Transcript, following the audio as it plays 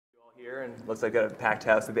Here, and looks like a packed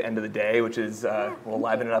house at the end of the day, which is we'll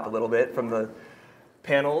liven it up a little bit from the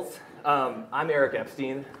panels. I'm Eric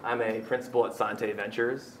Epstein. I'm a principal at Sante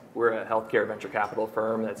Ventures. We're a healthcare venture capital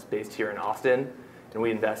firm that's based here in Austin, and we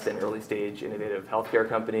invest in early stage innovative healthcare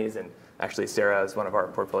companies. And actually, Sarah is one of our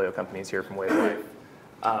portfolio companies here from Wave Life.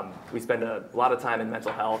 We spend a lot of time in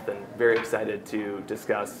mental health, and very excited to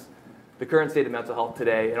discuss the current state of mental health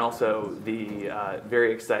today, and also the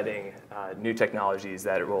very exciting new technologies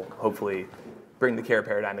that will hopefully bring the care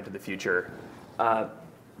paradigm into the future.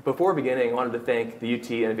 Before beginning, I wanted to thank the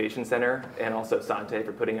UT Innovation Center and also Sante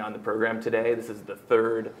for putting on the program today. This is the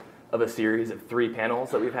third of a series of 3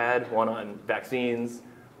 panels that we've had, one on vaccines,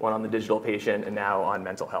 one on the digital patient, and now on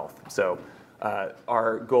mental health. So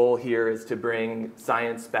our goal here is to bring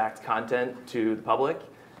science-backed content to the public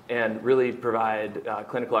and really provide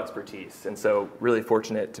clinical expertise. And so really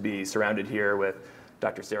fortunate to be surrounded here with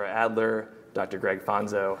Dr. Sarah Adler, Dr. Greg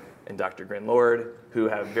Fonzo, and Dr. Grin Lord, who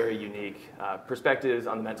have very unique perspectives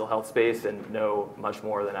on the mental health space and know much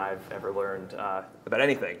more than I've ever learned about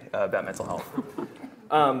anything about mental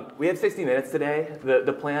health. We have 60 minutes today.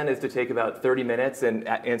 The plan is to take about 30 minutes and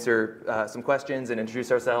answer some questions and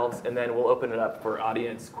introduce ourselves, and then we'll open it up for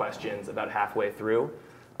audience questions about halfway through.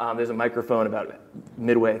 There's a microphone about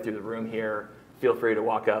midway through the room here. Feel free to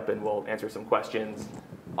walk up and we'll answer some questions.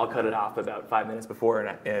 I'll cut it off about 5 minutes before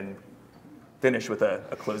and finish with a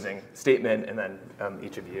closing statement, and then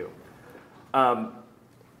each of you.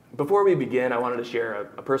 Before we begin, I wanted to share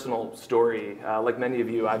a personal story. Like many of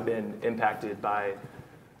you, I've been impacted by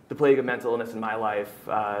the plague of mental illness in my life.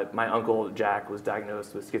 My uncle, Jack, was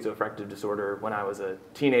diagnosed with schizoaffective disorder when I was a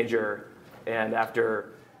teenager, and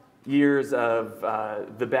after years of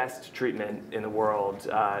the best treatment in the world,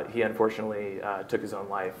 he unfortunately took his own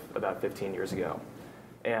life about 15 years ago.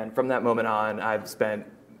 And from that moment on, I've spent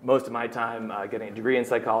most of my time getting a degree in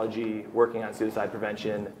psychology, working on suicide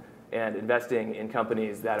prevention, and investing in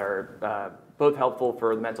companies that are both helpful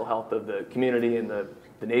for the mental health of the community and the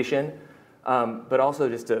nation, but also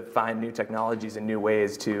just to find new technologies and new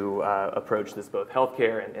ways to approach this both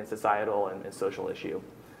healthcare and societal and social issue.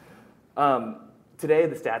 Today,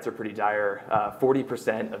 the stats are pretty dire.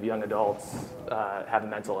 40% of young adults have a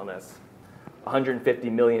mental illness. 150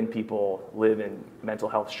 million people live in mental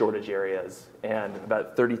health shortage areas, and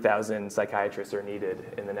about 30,000 psychiatrists are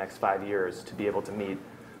needed in the next 5 years to be able to meet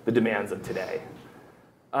the demands of today.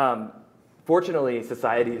 Fortunately,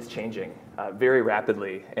 society is changing very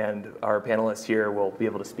rapidly, and our panelists here will be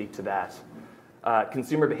able to speak to that.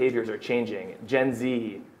 Consumer behaviors are changing. Gen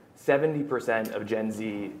Z, 70% of Gen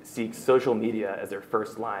Z seeks social media as their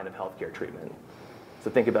first line of healthcare treatment.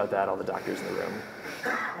 So think about that, all the doctors in the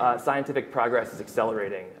room. Scientific progress is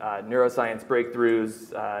accelerating. Neuroscience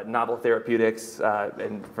breakthroughs, novel therapeutics,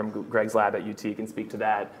 and from Greg's lab at UT can speak to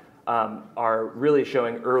that, are really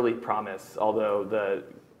showing early promise, although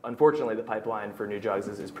unfortunately the pipeline for new drugs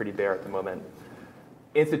is pretty bare at the moment.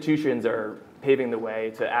 Institutions are paving the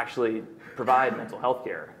way to actually provide mental health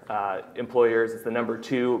care. Employers, it's the number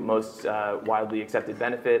 2 most widely accepted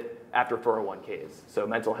benefit after 401ks. So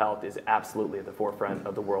mental health is absolutely at the forefront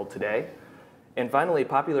of the world today. And finally,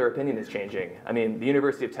 popular opinion is changing. I mean, the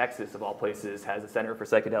University of Texas, of all places, has a Center for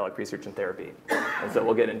Psychedelic Research and Therapy. And so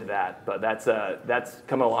we'll get into that. But that's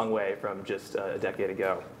come a long way from just a decade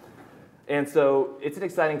ago. And so it's an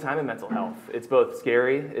exciting time in mental health. It's both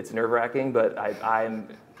scary, it's nerve-wracking, but I'm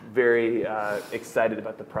very excited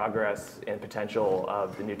about the progress and potential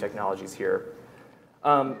of the new technologies here.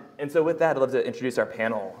 And so with that, I'd love to introduce our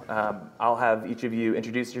panel. I'll have each of you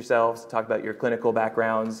introduce yourselves, talk about your clinical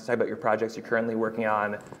backgrounds, talk about your projects you're currently working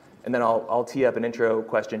on, and then I'll tee up an intro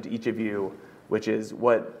question to each of you, which is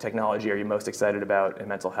what technology are you most excited about in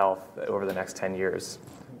mental health over the next 10 years?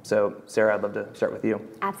 So Sarah, I'd love to start with you.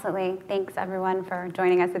 Absolutely. Thanks everyone for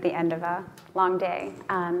joining us at the end of a long day.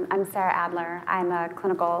 I'm Sarah Adler. I'm a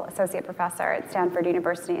clinical associate professor at Stanford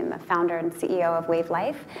University and the founder and CEO of Wave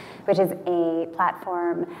Life, which is a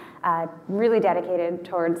platform really dedicated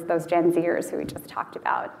towards those Gen Zers who we just talked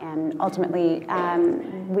about. And ultimately,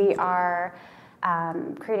 we are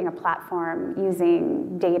creating a platform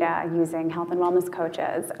using data, using health and wellness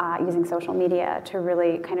coaches, using social media to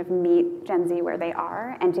really kind of meet Gen Z where they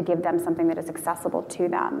are and to give them something that is accessible to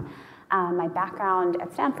them. My background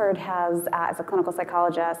at Stanford has, as a clinical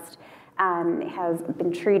psychologist, has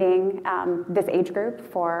been treating this age group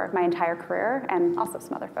for my entire career, and also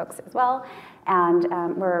some other folks as well. And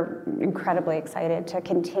we're incredibly excited to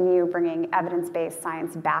continue bringing evidence-based,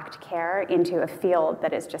 science-backed care into a field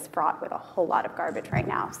that is just fraught with a whole lot of garbage right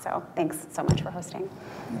now. So thanks so much for hosting.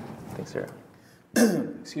 Thanks, Sarah.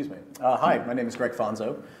 Excuse me. Hi, my name is Greg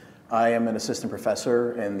Fonzo. I am an assistant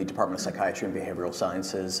professor in the Department of Psychiatry and Behavioral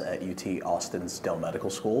Sciences at UT Austin's Dell Medical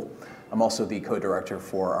School. I'm also the co-director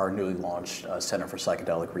for our newly launched Center for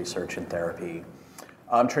Psychedelic Research and Therapy.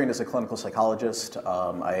 I'm trained as a clinical psychologist.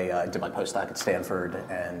 I did my postdoc at Stanford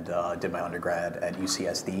and did my undergrad at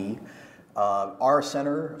UCSD. Our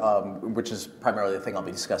center, which is primarily the thing I'll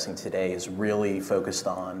be discussing today, is really focused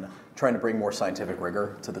on trying to bring more scientific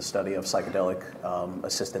rigor to the study of psychedelic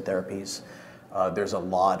assisted therapies. There's a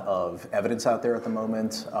lot of evidence out there at the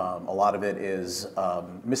moment. A lot of it is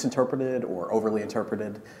misinterpreted or overly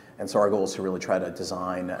interpreted. And so our goal is to really try to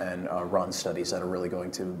design and run studies that are really going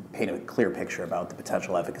to paint a clear picture about the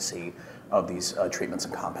potential efficacy of these treatments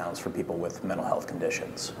and compounds for people with mental health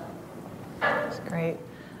conditions. That's great.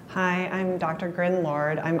 Hi, I'm Dr. Grin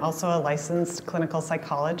Lord. I'm also a licensed clinical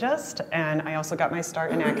psychologist, and I also got my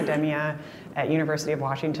start in academia at University of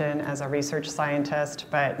Washington as a research scientist,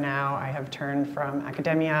 but now I have turned from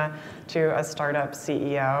academia to a startup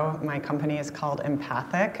CEO. My company is called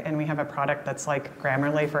Empathic, and we have a product that's like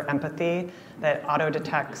Grammarly for empathy that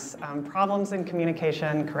auto-detects problems in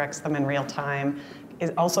communication, corrects them in real time.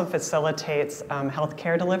 It also facilitates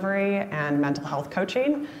healthcare delivery and mental health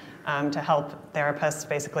coaching. To help therapists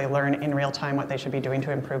basically learn in real time what they should be doing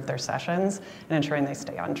to improve their sessions and ensuring they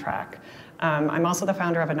stay on track. I'm also the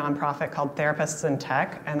founder of a nonprofit called Therapists in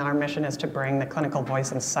Tech, and our mission is to bring the clinical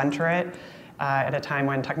voice and center it at a time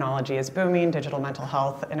when technology is booming. Digital mental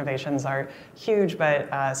health innovations are huge,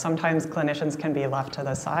 but sometimes clinicians can be left to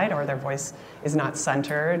the side or their voice is not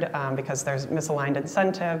centered because there's misaligned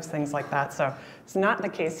incentives, things like that. So it's not the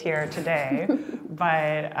case here today,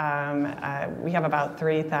 but we have about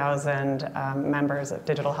 3,000 members of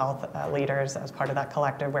digital health leaders as part of that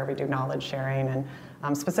collective where we do knowledge sharing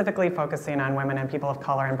and specifically focusing on women and people of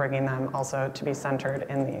color and bringing them also to be centered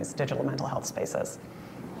in these digital mental health spaces.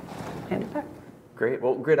 Great.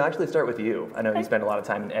 Well, Grid, I'll actually start with you. I know you spend a lot of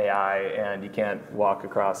time in AI, and you can't walk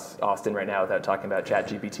across Austin right now without talking about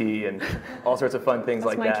ChatGPT and all sorts of fun things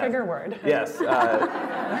like that. That's my trigger word. Yes.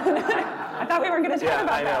 I thought we were going to talk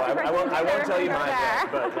about that. I won't tell you mine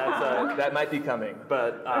yet, but that might be coming.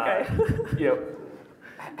 But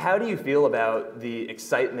how do you feel about the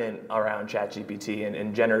excitement around ChatGPT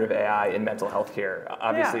and generative AI in mental health care?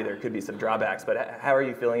 Obviously, there could be some drawbacks, but how are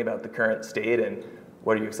you feeling about the current state, and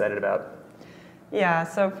what are you excited about? Yeah,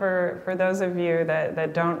 so for those of you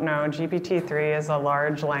that don't know, GPT-3 is a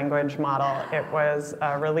large language model. It was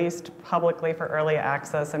released publicly for early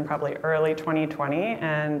access in probably early 2020,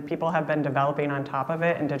 and people have been developing on top of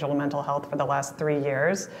it in digital mental health for the last 3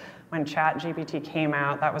 years. When ChatGPT came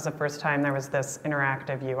out, that was the first time there was this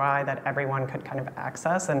interactive UI that everyone could kind of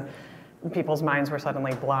access, and people's minds were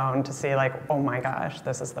suddenly blown to see like, oh my gosh,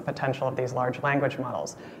 this is the potential of these large language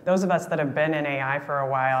models. Those of us that have been in AI for a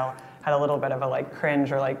while had a little bit of a like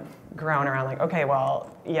cringe or like groan around like, okay,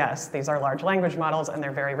 well, yes, these are large language models and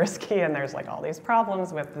they're very risky and there's like all these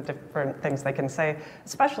problems with the different things they can say,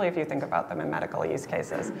 especially if you think about them in medical use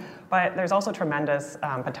cases. But there's also tremendous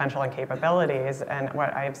potential and capabilities, and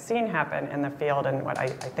what I've seen happen in the field and what I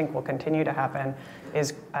think will continue to happen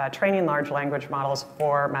is training large language models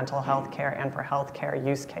for mental health care and for healthcare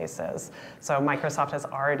use cases. So Microsoft has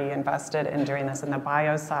already invested in doing this in the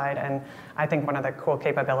bio side, and I think one of the cool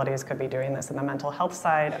capabilities could be doing this in the mental health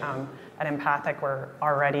side. At Empathic, we're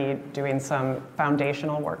already doing some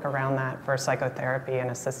foundational work around that for psychotherapy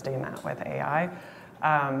and assisting that with AI.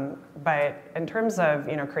 But in terms of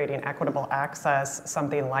creating equitable access,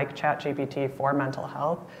 something like ChatGPT for mental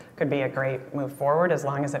health could be a great move forward as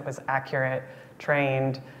long as it was accurate,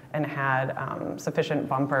 trained, and had sufficient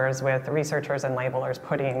bumpers with researchers and labelers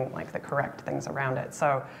putting like the correct things around it.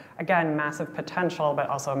 So again, massive potential, but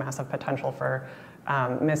also massive potential for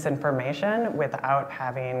misinformation without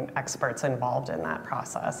having experts involved in that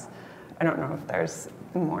process. I don't know if there's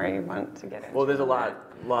more you want to get into. Well, there's a lot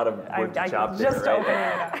of wood to chop there, just right? open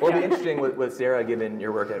it up. Well, it'll be interesting with Sarah, given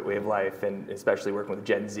your work at Wave Life, and especially working with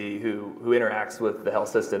Gen Z, who interacts with the health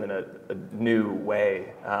system in a new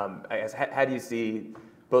way. I guess, how do you see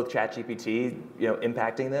both ChatGPT,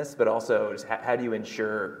 impacting this, but also just how do you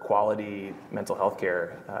ensure quality mental health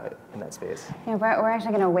care in that space? Yeah, we're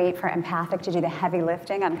actually going to wait for Empathic to do the heavy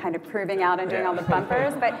lifting on kind of proving out and doing all the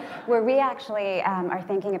bumpers. But where we actually are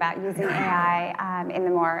thinking about using AI in the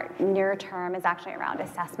more near term is actually around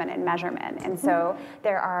assessment and measurement. And so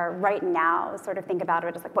there are right now, sort of think about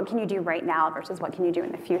it as like, what can you do right now versus what can you do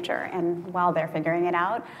in the future? And while they're figuring it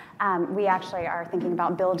out, we actually are thinking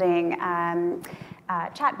about building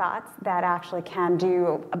chatbots that actually can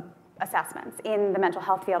do assessments in the mental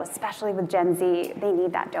health field, especially with Gen Z. They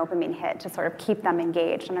need that dopamine hit to sort of keep them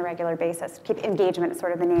engaged on a regular basis. Keep engagement is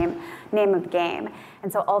sort of the name of the game.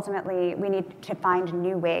 And so ultimately, we need to find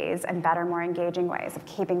new ways and better, more engaging ways of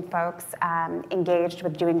keeping folks engaged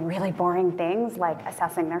with doing really boring things like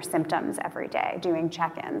assessing their symptoms every day, doing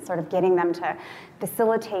check-ins, sort of getting them to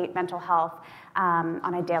facilitate mental health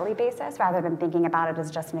on a daily basis rather than thinking about it as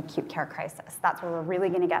just an acute care crisis. That's where we're really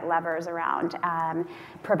going to get levers around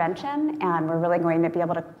prevention, and we're really going to be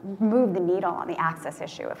able to move the needle on the access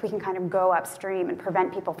issue. If we can kind of go upstream and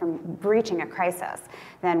prevent people from breaching a crisis,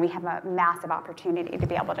 then we have a massive opportunity to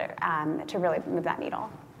be able to really move that needle.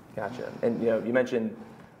 Gotcha. And you mentioned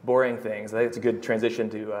boring things. I think it's a good transition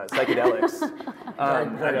to psychedelics. I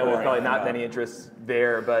know there's probably not many interests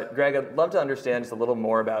there, but Greg, I'd love to understand just a little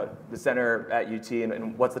more about the center at UT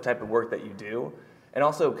and what's the type of work that you do, and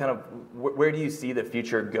also kind of where do you see the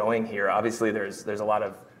future going here? Obviously, there's a lot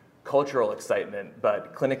of cultural excitement,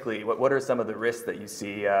 but clinically, what are some of the risks that you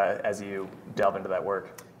see as you delve into that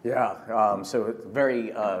work? Yeah, so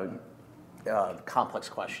very complex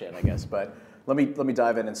question, I guess, but let me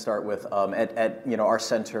dive in and start with at our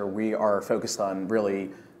center, we are focused on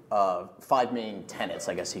really 5 main tenets,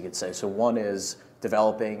 I guess you could say. So one is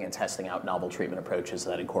developing and testing out novel treatment approaches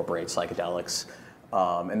that incorporate psychedelics,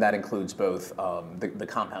 and that includes both the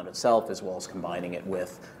compound itself as well as combining it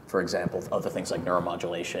with, for example, other things like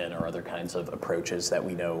neuromodulation or other kinds of approaches that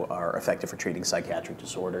we know are effective for treating psychiatric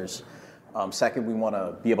disorders. Second, we want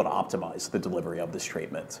to be able to optimize the delivery of this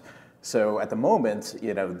treatment. So at the moment,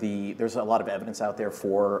 there's a lot of evidence out there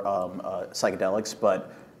for psychedelics,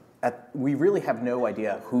 but we really have no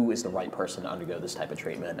idea who is the right person to undergo this type of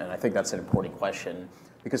treatment. And I think that's an important question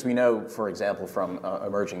because we know, for example, from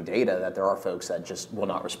emerging data that there are folks that just will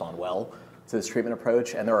not respond well to this treatment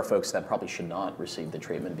approach, and there are folks that probably should not receive the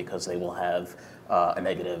treatment because they will have a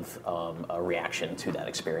negative reaction to that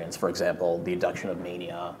experience. For example, the induction of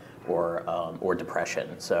mania or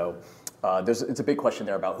depression. So it's a big question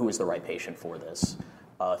there about who is the right patient for this.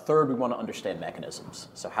 Third, we want to understand mechanisms.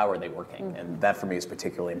 So how are they working? And that for me is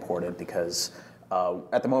particularly important because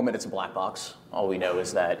at the moment it's a black box. All we know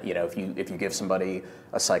is that if you give somebody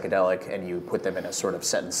a psychedelic and you put them in a sort of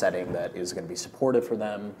set and setting that is going to be supportive for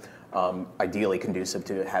them, ideally conducive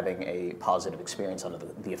to having a positive experience under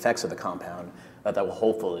the effects of the compound, that will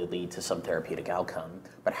hopefully lead to some therapeutic outcome.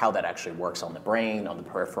 But how that actually works on the brain, on the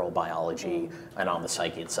peripheral biology, and on the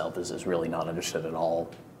psyche itself is really not understood at all.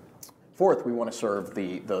 Fourth, we want to serve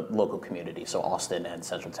the local community, so Austin and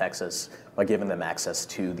Central Texas, by giving them access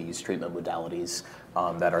to these treatment modalities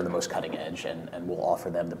that are the most cutting edge and will offer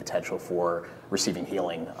them the potential for receiving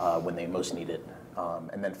healing when they most need it.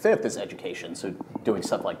 And then fifth is education, so doing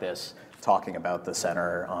stuff like this, talking about the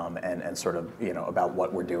center and sort of about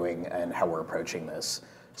what we're doing and how we're approaching this.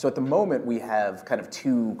 So at the moment, we have kind of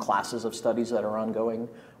 2 classes of studies that are ongoing.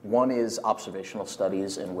 One is observational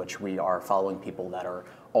studies in which we are following people that are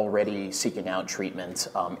already seeking out treatment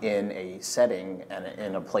in a setting and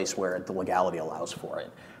in a place where the legality allows for it.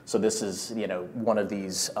 So this is one of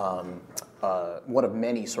these, one of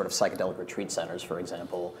many sort of psychedelic retreat centers, for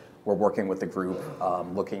example. We're working with a group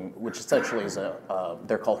which essentially is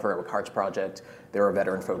they're called Heroic Hearts Project. They're a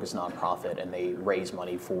veteran-focused nonprofit, and they raise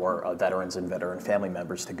money for veterans and veteran family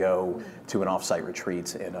members to go to an off-site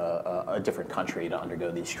retreat in a different country to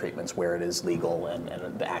undergo these treatments where it is legal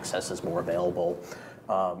and the access is more available.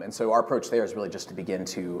 And so our approach there is really just to begin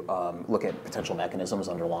to look at potential mechanisms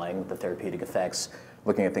underlying the therapeutic effects,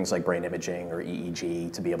 looking at things like brain imaging or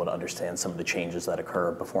EEG to be able to understand some of the changes that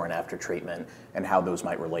occur before and after treatment and how those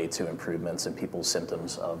might relate to improvements in people's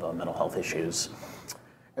symptoms of mental health issues.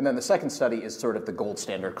 And then the second study is sort of the gold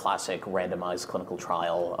standard classic randomized clinical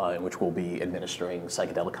trial in which we'll be administering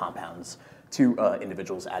psychedelic compounds to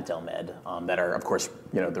individuals at DelMed that are, of course,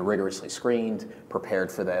 they're rigorously screened,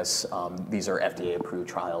 prepared for this. These are FDA-approved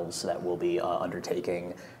trials that we'll be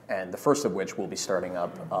undertaking, and the first of which will be starting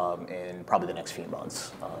up in probably the next few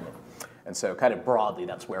months. And so kind of broadly,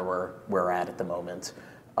 that's where we're at the moment.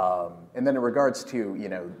 And then in regards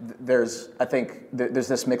to, there's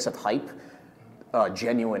this mix of hype,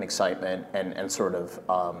 genuine excitement and sort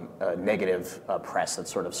of negative press that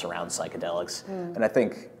sort of surrounds psychedelics. And I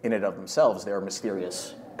think in and of themselves, they're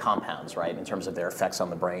mysterious compounds, right, in terms of their effects on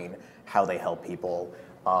the brain, how they help people.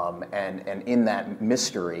 And in that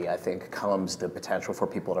mystery, I think, comes the potential for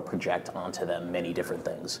people to project onto them many different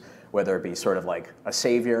things, whether it be sort of like a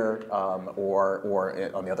savior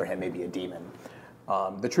or on the other hand, maybe a demon.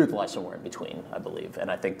 The truth lies somewhere in between, I believe, and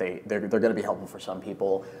I think they're going to be helpful for some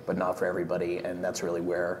people, but not for everybody, and that's really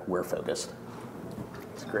where we're focused.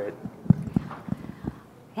 That's great.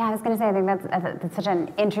 Yeah, I was going to say, I think that's such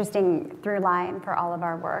an interesting through line for all of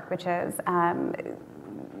our work, which is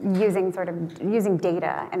using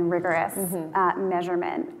data and rigorous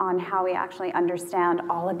measurement on how we actually understand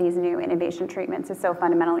all of these new innovation treatments is so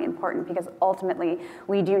fundamentally important, because ultimately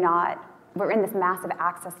we're in this massive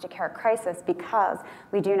access to care crisis because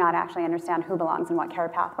we do not actually understand who belongs in what care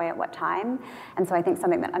pathway at what time. And so I think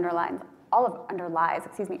something that underlies all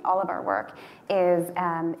of our work is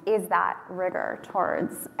that rigor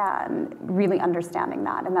towards really understanding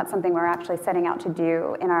that. And that's something we're actually setting out to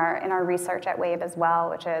do in our research at Wave as well,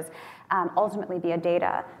 which is ultimately be a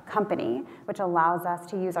data company, which allows us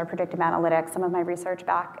to use our predictive analytics, some of my research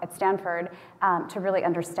back at Stanford, to really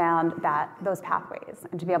understand those pathways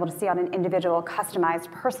and to be able to see on an individual, customized,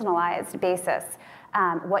 personalized basis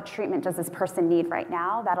what treatment does this person need right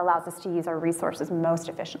now. That allows us to use our resources most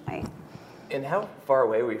efficiently. And how far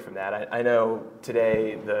away are we from that? I know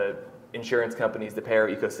today the insurance companies, the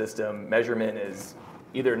payer ecosystem, measurement is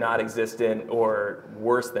either non-existent or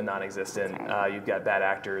worse than non-existent. You've got bad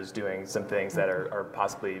actors doing some things that are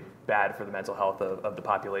possibly bad for the mental health of the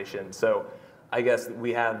population. So I guess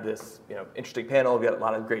we have this interesting panel. We've got a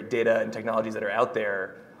lot of great data and technologies that are out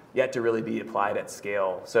there yet to really be applied at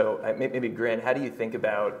scale. So maybe Grin, how do you think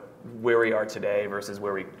about where we are today versus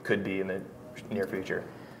where we could be in the near future?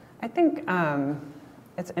 I think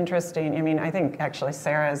it's interesting. I mean, I think actually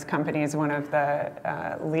Sarah's company is one of the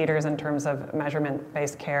leaders in terms of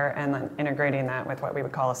measurement-based care and then integrating that with what we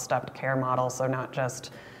would call a stepped care model. So not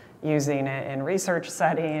just using it in research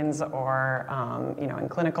settings or in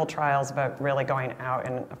clinical trials, but really going out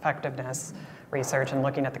in effectiveness research and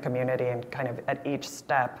looking at the community and kind of at each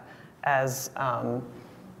step as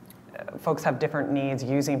folks have different needs,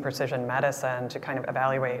 using precision medicine to kind of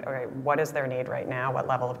evaluate, okay, what is their need right now? What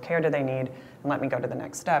level of care do they need? And let me go to the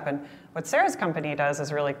next step. And what Sarah's company does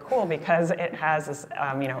is really cool because it has this,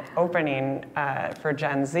 opening for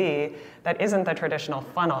Gen Z that isn't the traditional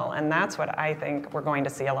funnel. And that's what I think we're going to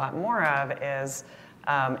see a lot more of is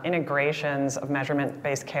integrations of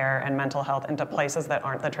measurement-based care and mental health into places that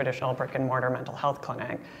aren't the traditional brick-and-mortar mental health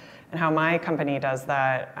clinic. And how my company does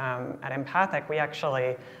that at Empathic, we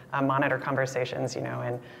actually monitor conversations,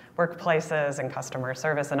 in workplaces and customer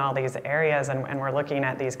service and all these areas, and we're looking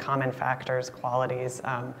at these common factors, qualities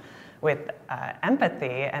with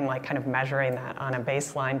empathy and kind of measuring that on a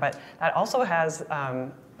baseline. But that also has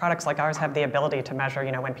products like ours have the ability to measure,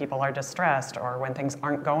 when people are distressed or when things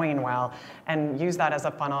aren't going well, and use that as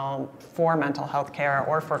a funnel for mental health care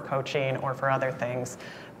or for coaching or for other things.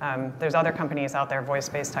 There's other companies out there,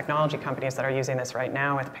 voice-based technology companies, that are using this right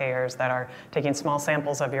now with payers that are taking small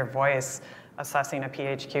samples of your voice, assessing a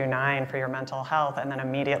PHQ-9 for your mental health, and then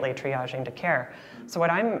immediately triaging to care. So what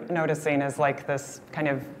I'm noticing is this kind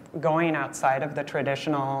of going outside of the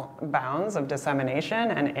traditional bounds of dissemination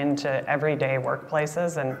and into everyday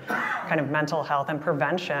workplaces and kind of mental health and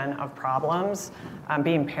prevention of problems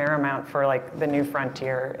being paramount for the new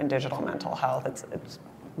frontier in digital mental health. It's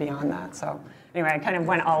beyond that. So anyway, I kind of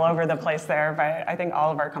went all over the place there, but I think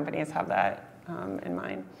all of our companies have that in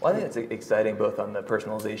mind. Well, I think it's exciting both on the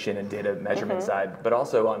personalization and data measurement side, but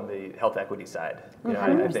also on the health equity side.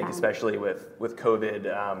 I think especially with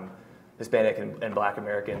COVID, Hispanic and Black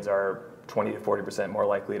Americans are 20 to 40% more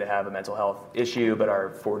likely to have a mental health issue, but are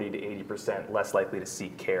 40 to 80% less likely to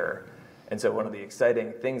seek care. And so one of the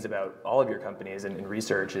exciting things about all of your companies and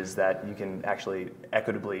research is that you can actually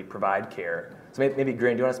equitably provide care. So maybe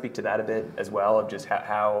Grin, do you want to speak to that a bit as well, of just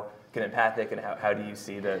how can Empathic and how do you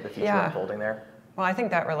see the future unfolding there? Well, I think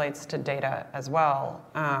that relates to data as well.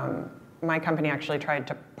 My company actually tried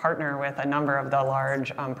to partner with a number of the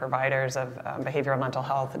large providers of behavioral mental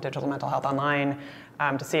health, digital mental health online,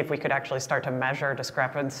 to see if we could actually start to measure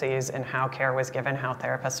discrepancies in how care was given, how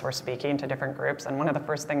therapists were speaking to different groups. And one of the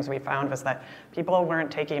first things we found was that people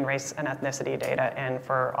weren't taking race and ethnicity data in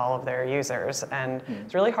for all of their users. And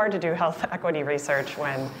it's really hard to do health equity research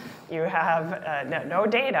when you have no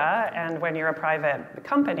data, and when you're a private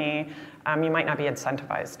company, you might not be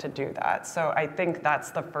incentivized to do that. So I think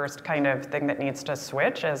that's the first kind of thing that needs to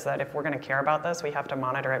switch, is that if we're going to care about this, we have to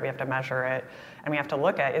monitor it, we have to measure it, and we have to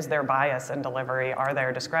look at, is there bias in delivery? Are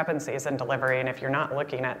there discrepancies in delivery? And if you're not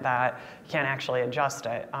looking at that, you can't actually adjust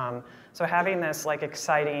it. So having this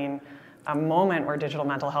exciting moment where digital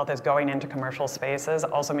mental health is going into commercial spaces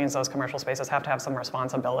also means those commercial spaces have to have some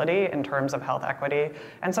responsibility in terms of health equity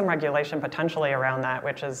and some regulation potentially around that,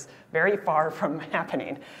 which is very far from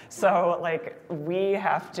happening. So we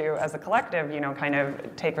have to, as a collective, kind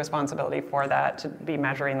of take responsibility for that, to be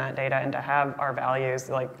measuring that data and to have our values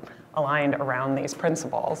aligned around these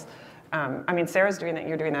principles. I mean, Sarah's doing that,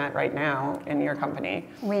 you're doing that right now in your company.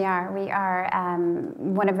 We are.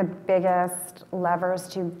 One of the biggest levers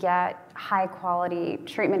to get high quality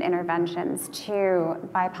treatment interventions to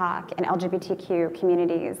BIPOC and LGBTQ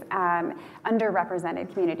communities,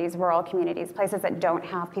 underrepresented communities, rural communities, places that don't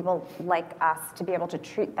have people like us to be able to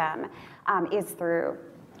treat them, is through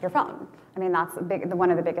your phone. I mean, that's one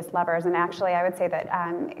of the biggest levers. And actually, I would say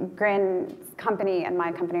that Grin's company and my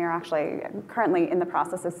company are actually currently in the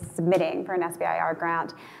process of submitting for an SBIR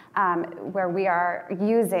grant, where we are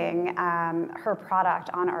using her product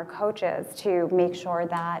on our coaches to make sure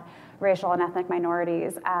that racial and ethnic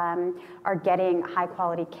minorities are getting high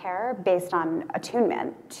quality care based on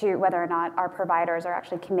attunement to whether or not our providers are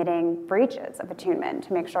actually committing breaches of attunement,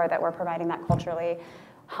 to make sure that we're providing that culturally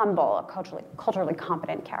humble, culturally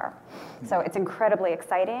competent care. So it's incredibly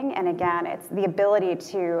exciting, and again, it's the ability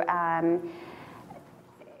to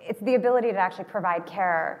actually provide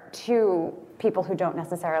care to people who don't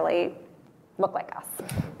necessarily look like us.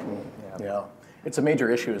 Yeah, it's a major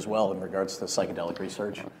issue as well in regards to psychedelic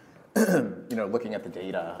research. Looking at the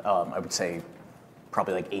data, I would say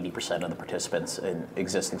probably like 80% of the participants in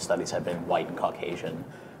existing studies have been white and Caucasian.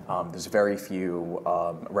 There's very few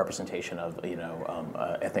representation of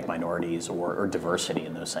ethnic minorities or diversity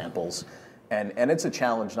in those samples, and it's a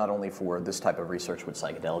challenge not only for this type of research with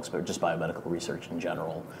psychedelics, but just biomedical research in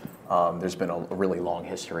general. There's been a really long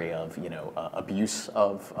history of abuse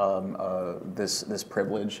of this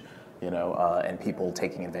privilege, and people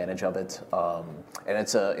taking advantage of it, and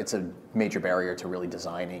it's a major barrier to really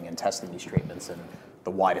designing and testing these treatments and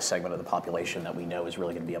the widest segment of the population that we know is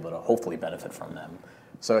really going to be able to hopefully benefit from them.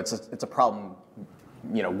 So it's a problem,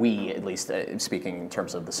 we, at least speaking in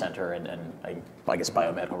terms of the center and I guess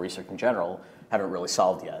biomedical research in general, haven't really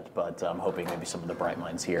solved yet, but I'm hoping maybe some of the bright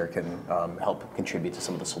minds here can help contribute to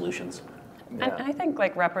some of the solutions. Yeah. And I think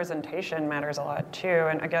representation matters a lot too,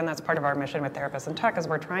 and again, that's part of our mission with Therapists in Tech, is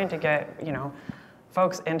we're trying to get,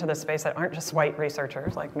 folks into the space that aren't just white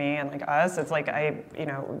researchers like me and like us. It's like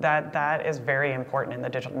that is very important in the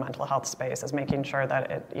digital mental health space, is making sure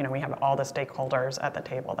that we have all the stakeholders at the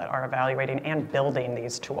table that are evaluating and building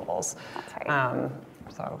these tools. That's right.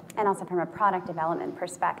 And also from a product development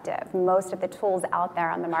perspective, most of the tools out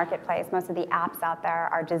there on the marketplace, most of the apps out there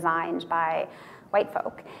are designed by white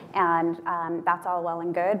folk, and that's all well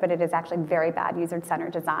and good, but it is actually very bad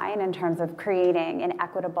user-centered design in terms of creating an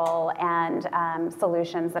equitable and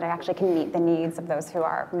solutions that actually can meet the needs of those who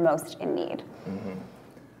are most in need. Mm-hmm.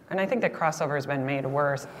 And I think that crossover has been made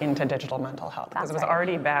worse into digital mental health, because it was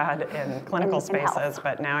already bad in clinical spaces,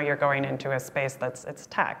 but now you're going into a space it's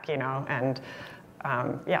tech, and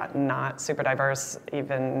not super diverse,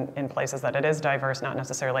 even in places that it is diverse, not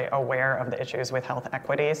necessarily aware of the issues with health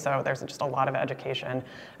equity. So there's just a lot of education and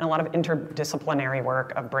a lot of interdisciplinary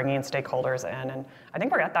work of bringing stakeholders in. And I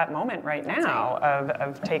think we're at that moment right now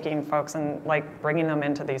of taking folks and bringing them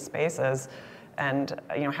into these spaces and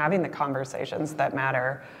having the conversations that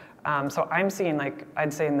matter. So I'm seeing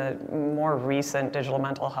I'd say in the more recent digital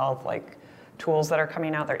mental health tools that are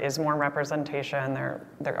coming out, there is more representation,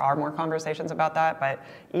 there are more conversations about that, but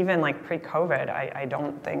even pre-COVID, I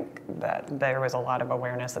don't think that there was a lot of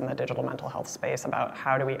awareness in the digital mental health space about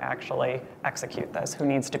how do we actually execute this, who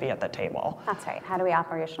needs to be at the table. That's right, how do we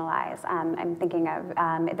operationalize? I'm thinking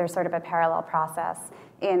of, there's sort of a parallel process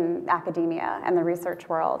in academia and the research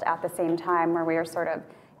world at the same time, where we are sort of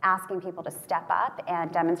asking people to step up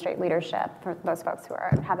and demonstrate leadership for those folks who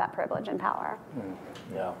have that privilege and power.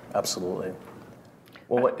 Yeah, absolutely.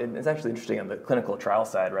 Well, it's actually interesting on the clinical trial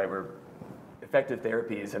side, right, where effective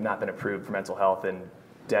therapies have not been approved for mental health in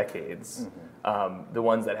decades. Mm-hmm. The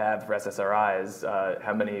ones that have for SSRIs,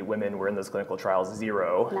 how many women were in those clinical trials?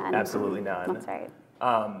 Zero. None. Absolutely none. That's right.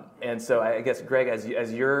 And so I guess, Greg,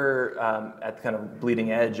 as you're at the kind of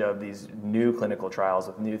bleeding edge of these new clinical trials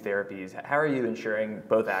with new therapies, how are you ensuring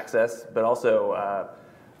both access, but also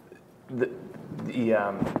the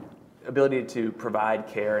ability to provide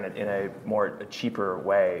care in a cheaper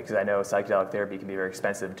way? Because I know psychedelic therapy can be very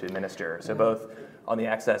expensive to administer. So both on the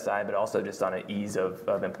access side, but also just on an ease of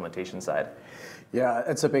implementation side. Yeah,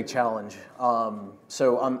 it's a big challenge.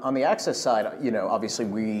 So on the access side,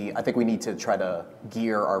 obviously I think we need to try to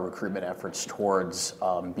gear our recruitment efforts towards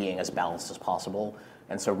being as balanced as possible.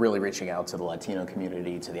 And so really reaching out to the Latino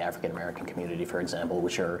community, to the African American community, for example,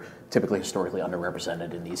 which are typically historically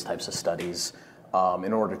underrepresented in these types of studies,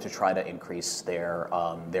 in order to try to increase their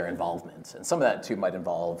involvement. And some of that too might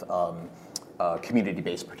involve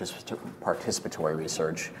community-based participatory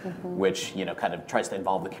research, mm-hmm. which kind of tries to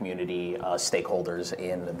involve the community stakeholders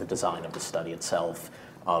in the design of the study itself,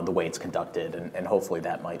 the way it's conducted, and hopefully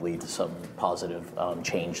that might lead to some positive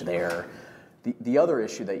change there. The other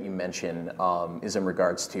issue that you mentioned is in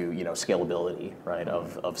regards to scalability, right,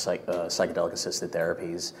 of psychedelic assisted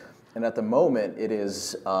therapies. And at the moment, it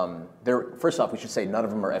is, first off, we should say none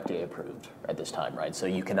of them are FDA approved at this time, right? So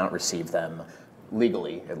you cannot receive them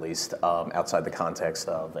legally, at least, outside the context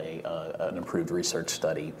of an approved research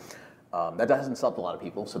study. That doesn't stop a lot of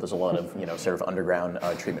people, so there's a lot of sort of underground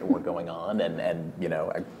treatment work going on, and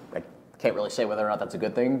I can't really say whether or not that's a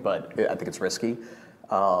good thing, but I think it's risky.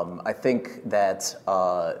 I think that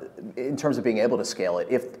in terms of being able to scale it,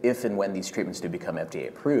 if and when these treatments do become FDA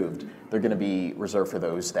approved, they're going to be reserved for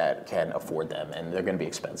those that can afford them, and they're going to be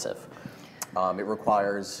expensive. It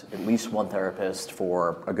requires at least one therapist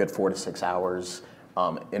for a good 4 to 6 hours.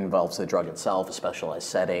 It involves the drug itself, a specialized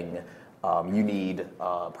setting. You need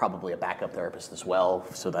probably a backup therapist as well,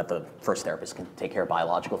 so that the first therapist can take care of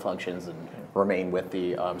biological functions and remain with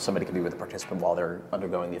somebody can be with the participant while they're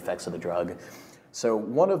undergoing the effects of the drug. So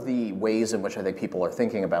one of the ways in which I think people are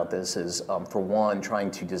thinking about this is, for one,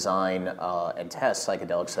 trying to design and test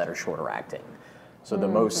psychedelics that are shorter acting. So the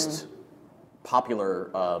most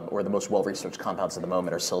popular or the most well-researched compounds at the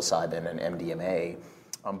moment are psilocybin and MDMA,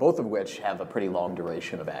 both of which have a pretty long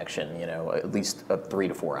duration of action, at least 3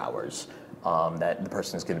 to 4 hours, that the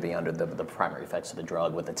person is going to be under the primary effects of the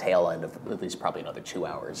drug, with the tail end of at least probably another 2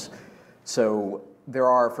 hours. So there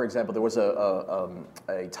are, for example, there was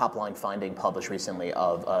a top-line finding published recently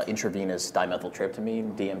of intravenous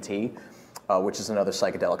dimethyltryptamine, DMT, which is another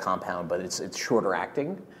psychedelic compound, but it's shorter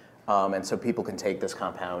acting. And so people can take this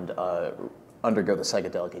compound, undergo the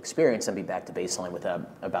psychedelic experience, and be back to baseline within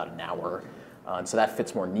about an hour. And so that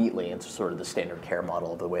fits more neatly into sort of the standard care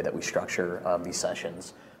model of the way that we structure these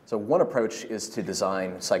sessions. So one approach is to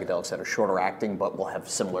design psychedelics that are shorter acting but will have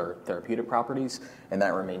similar therapeutic properties, and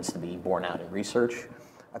that remains to be borne out in research.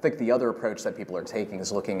 I think the other approach that people are taking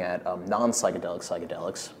is looking at non-psychedelic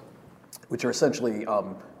psychedelics, which are essentially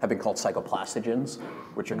have been called psychoplastogens,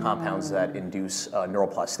 which are compounds that induce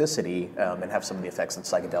neuroplasticity and have some of the effects that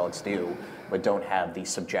psychedelics do, but don't have the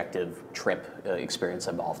subjective trip experience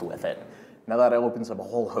involved with it. Now that opens up a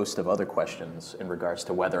whole host of other questions in regards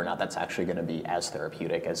to whether or not that's actually going to be as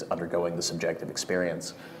therapeutic as undergoing the subjective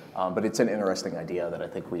experience. But it's an interesting idea that I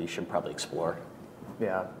think we should probably explore.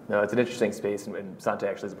 Yeah, no, it's an interesting space, and Sante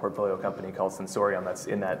actually has a portfolio company called Sensorium that's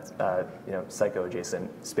in that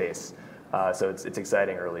psycho-adjacent space. So it's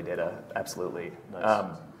exciting early data, absolutely.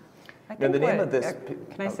 Nice. I think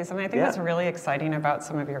can I say something? I think what's really exciting about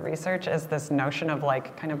some of your research is this notion of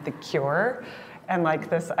kind of the cure, and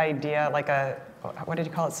this idea, what did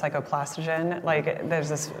you call it, psychoplastogen? There's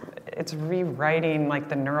this, it's rewriting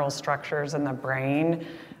the neural structures in the brain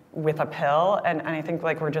with a pill, and I think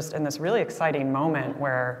we're just in this really exciting moment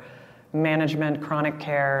where management, chronic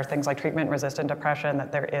care, things like treatment-resistant depression,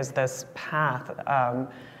 that there is this path.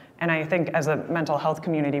 And I think as a mental health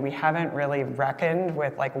community, we haven't really reckoned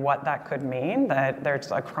with what that could mean, that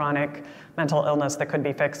there's a chronic mental illness that could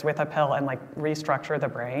be fixed with a pill and restructure the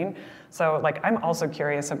brain. So I'm also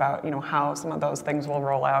curious about how some of those things will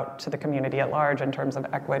roll out to the community at large in terms of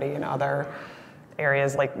equity and other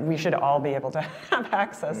areas. We should all be able to have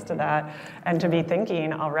access to that, and to be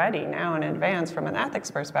thinking already now in advance from an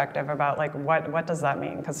ethics perspective about what does that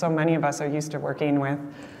mean? Because so many of us are used to working with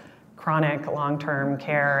chronic long-term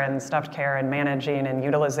care and stuffed care and managing and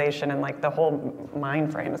utilization, and the whole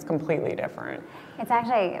mind frame is completely different. It's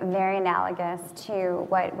actually very analogous to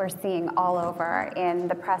what we're seeing all over in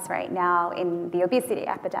the press right now in the obesity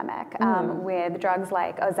epidemic, with drugs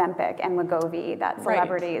like Ozempic and Wegovy, that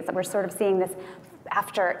celebrities, we're sort of seeing this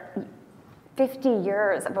after 50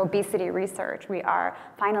 years of obesity research. We have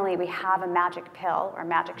a magic pill or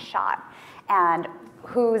magic shot, and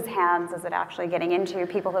whose hands is it actually getting into?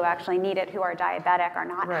 People who actually need it, who are diabetic, are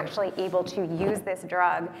not actually able to use this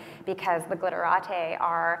drug because the glitterati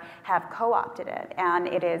have co-opted it, and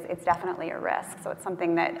it's definitely a risk. So it's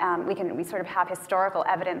something that we sort of have historical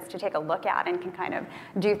evidence to take a look at, and can kind of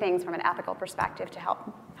do things from an ethical perspective to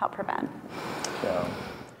help prevent. Yeah.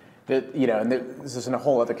 And this is a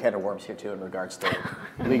whole other can of worms here too in regards to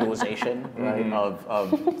legalization, right?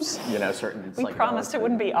 Of certain. We promised it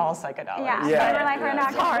wouldn't be all psychedelics. Yeah. We're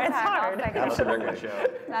not it's hard. That's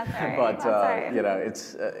right. But That's right.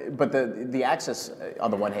 it's but the access on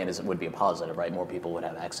the one hand would be a positive, right? More people would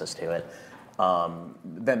have access to it.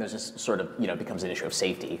 Then there's this sort of, becomes an issue of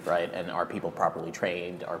safety, right? And are people properly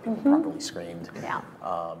trained? Are people properly screened? Yeah.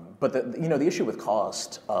 But the issue with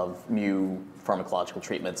cost of new pharmacological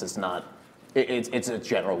treatments is not It's a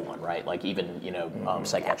general one, right? Like even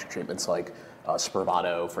psychiatric treatments like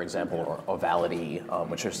Spravato, for example, or Auvelity,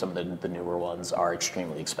 which are some of the newer ones, are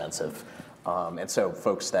extremely expensive, and so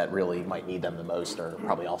folks that really might need them the most are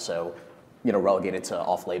probably also relegated to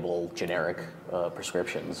off-label generic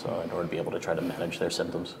prescriptions in order to be able to try to manage their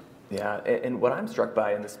symptoms. Yeah, and what I'm struck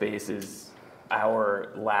by in the space is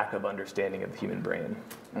our lack of understanding of the human brain.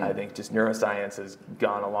 I think just neuroscience has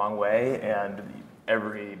gone a long way, and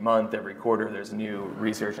every month, every quarter, there's new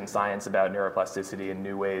research and science about neuroplasticity and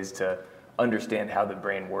new ways to understand how the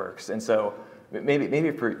brain works. And so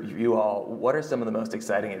maybe for you all, what are some of the most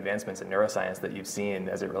exciting advancements in neuroscience that you've seen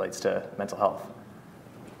as it relates to mental health?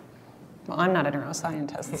 Well, I'm not a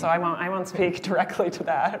neuroscientist, so I won't speak directly to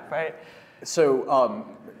that, but. So,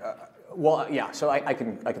 so I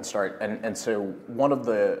can start, and so one of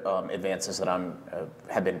the advances that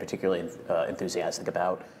have been particularly enthusiastic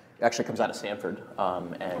about actually comes out of Stanford,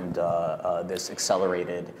 and this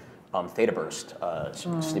accelerated theta burst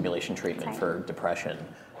stimulation treatment for depression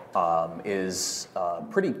is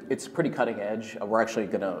pretty cutting edge. We're actually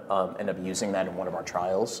going to end up using that in one of our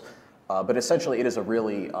trials. But essentially, it is a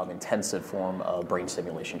really intensive form of brain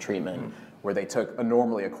stimulation treatment where they took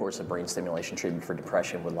normally a course of brain stimulation treatment for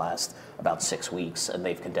depression would last about 6 weeks, and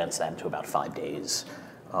they've condensed that into about 5 days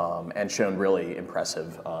and shown really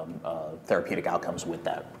impressive therapeutic outcomes with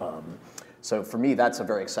that. So for me, that's a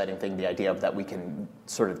very exciting thing, the idea of that we can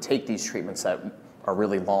sort of take these treatments that are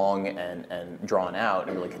really long and drawn out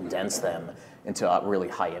and really condense them into a really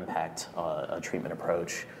high impact treatment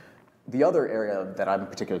approach. The other area that I'm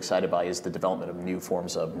particularly excited by is the development of new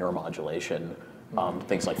forms of neuromodulation,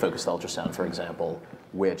 things like focused ultrasound, for example,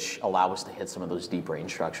 which allow us to hit some of those deep brain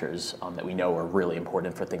structures that we know are really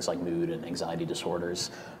important for things like mood and anxiety disorders,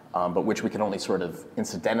 but which we can only sort of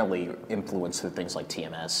incidentally influence through things like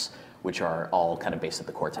TMS, which are all kind of based at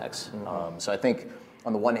the cortex. So I think,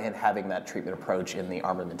 on the one hand, having that treatment approach in the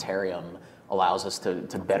armamentarium allows us to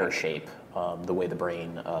better shape the way the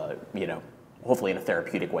brain, hopefully in a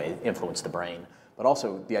therapeutic way, influence the brain, but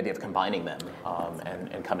also the idea of combining them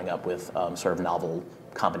and coming up with sort of novel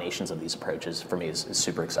combinations of these approaches for me is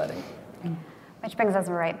super exciting. Which brings us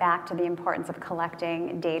right back to the importance of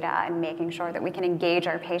collecting data and making sure that we can engage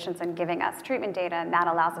our patients in giving us treatment data, and that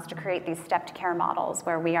allows us to create these stepped care models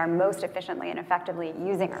where we are most efficiently and effectively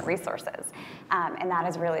using our resources. And that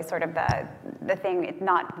is really sort of the thing, it's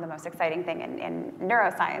not the most exciting thing in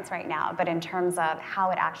neuroscience right now, but in terms of how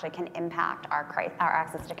it actually can impact our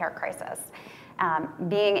access to care crisis.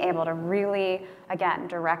 Being able to really, again,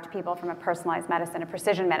 direct people from a personalized medicine, a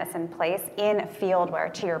precision medicine place in a field where,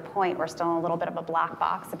 to your point, we're still in a little bit of a black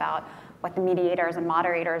box about what the mediators and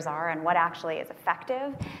moderators are and what actually is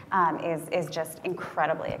effective is just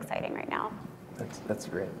incredibly exciting right now. That's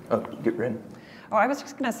great. Oh, get Rin. Oh, I was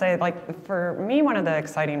just going to say, for me, one of the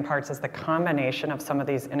exciting parts is the combination of some of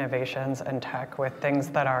these innovations and tech with things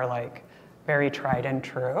that are very tried and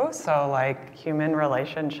true. So human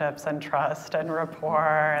relationships and trust and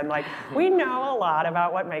rapport, and we know a lot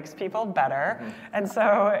about what makes people better. And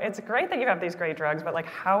so it's great that you have these great drugs, but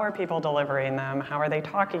how are people delivering them? How are they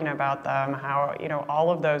talking about them? How, all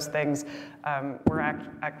of those things.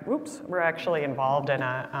 We're actually involved in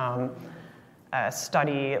a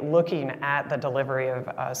study looking at the delivery of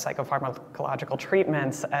psychopharmacological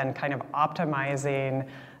treatments and kind of optimizing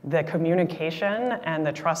the communication and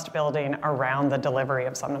the trust building around the delivery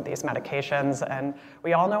of some of these medications. And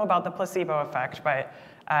we all know about the placebo effect, but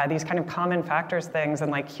these kind of common factors things,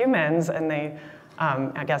 and humans, and they,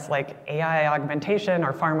 I guess AI augmentation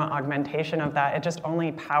or pharma augmentation of that, it just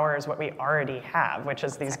only powers what we already have, which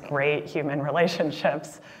is these great human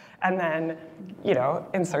relationships. And then,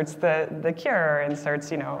 inserts the cure,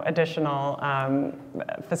 inserts, additional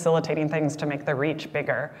facilitating things to make the reach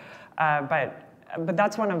bigger. But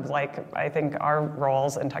that's one of I think our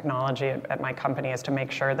roles in technology at my company is to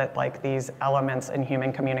make sure that these elements in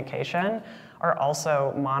human communication are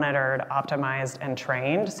also monitored, optimized, and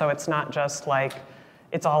trained. So it's not just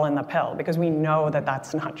it's all in the pill, because we know that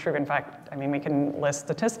that's not true. In fact, we can list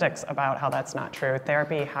statistics about how that's not true.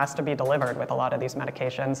 Therapy has to be delivered with a lot of these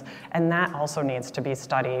medications, and that also needs to be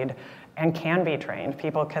studied and can be trained.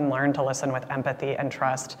 People can learn to listen with empathy and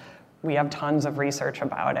trust. We have tons of research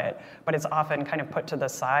about it, but it's often kind of put to the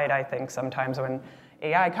side, I think, sometimes when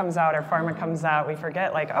AI comes out or pharma comes out, we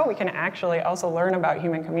forget we can actually also learn about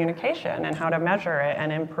human communication and how to measure it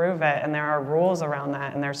and improve it, and there are rules around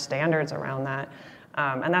that and there's standards around that.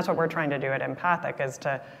 And that's what we're trying to do at Empathic, is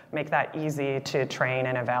to make that easy to train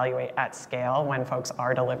and evaluate at scale when folks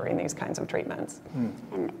are delivering these kinds of treatments.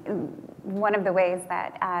 And one of the ways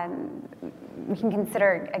that we can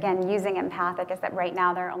consider, again, using Empathic is that right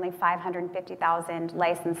now there are only 550,000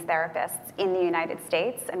 licensed therapists in the United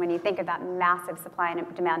States. And when you think of that massive supply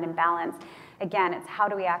and demand imbalance, again, it's how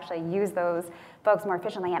do we actually use those folks more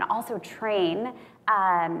efficiently and also train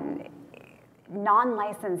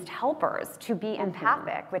non-licensed helpers to be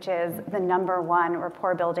empathic, which is the number one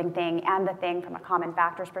rapport building thing and the thing from a common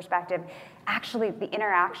factors perspective, actually the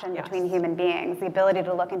interaction between human beings, the ability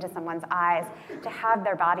to look into someone's eyes, to have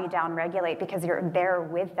their body down regulate because you're there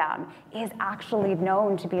with them is actually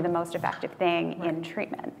known to be the most effective thing in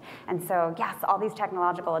treatment. And so yes, all these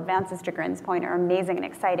technological advances, to Grin's point, are amazing and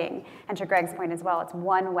exciting. And to Greg's point as well, it's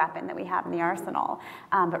one weapon that we have in the arsenal,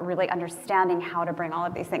 but really understanding how to bring all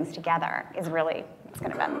of these things together is really, it's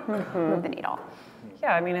going to move the needle.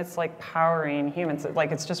 Yeah, I mean, it's like powering humans.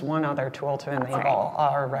 Like, it's just one other tool to enable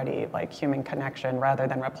already like human connection rather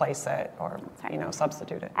than replace it or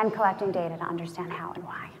substitute it. And collecting data to understand how and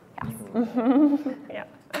why. Yes. Yeah.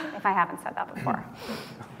 If I haven't said that before.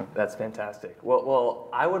 That's fantastic. Well,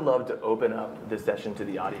 I would love to open up this session to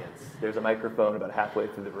the audience. There's a microphone about halfway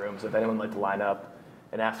through the room, so if anyone would like to line up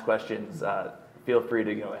and ask questions, feel free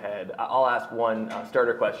to go ahead. I'll ask one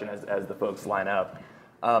starter question as the folks line up.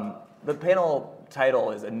 The panel title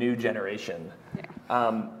is A New Generation.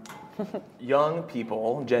 Yeah. Young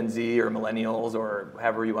people, Gen Z or millennials or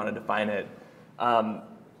however you want to define it,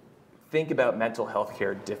 think about mental health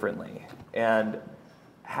care differently. And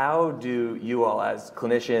how do you all as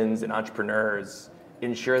clinicians and entrepreneurs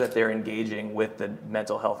ensure that they're engaging with the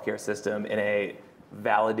mental health care system in a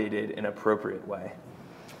validated and appropriate way?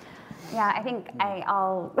 Yeah, I think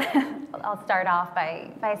I'll start off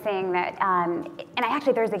by saying that, and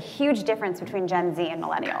there's a huge difference between Gen Z and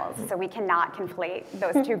millennials, so we cannot conflate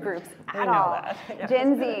those two groups at all. That. Yeah.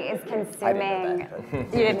 Gen Z is consuming. You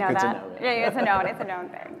didn't know that? Yeah, it's a known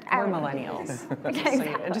thing. We're millennials.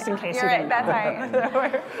 Exactly. Just in case You're you didn't right, know. That's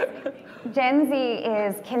right. Gen Z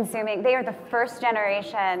is consuming, they are the first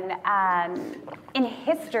generation in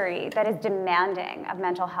history that is demanding of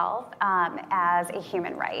mental health as a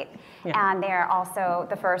human right. Yeah. And they are also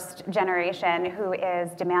the first generation who is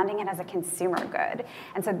demanding it as a consumer good.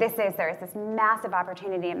 And so there is this massive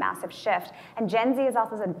opportunity and massive shift. And Gen Z is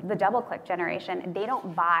also the double-click generation. They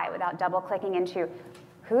don't buy without double-clicking into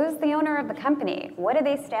who's the owner of the company? What do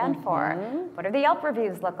they stand for? What do the Yelp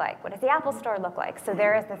reviews look like? What does the Apple Store look like? So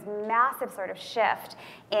there is this massive sort of shift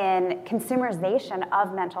in consumerization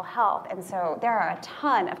of mental health. And so there are a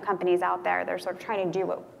ton of companies out there that are sort of trying to do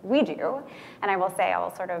what we do. And I will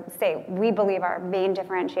say, we believe our main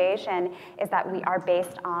differentiation is that we are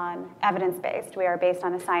based on evidence-based. We are based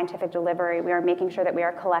on a scientific delivery. We are making sure that we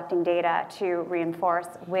are collecting data to reinforce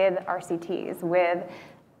with RCTs, with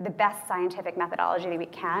the best scientific methodology that we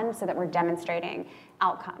can so that we're demonstrating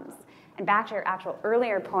outcomes. And back to your actual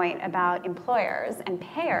earlier point about employers and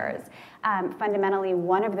payers, fundamentally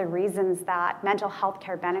one of the reasons that mental health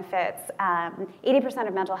care benefits, 80%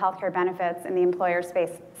 of mental health care benefits in the employer space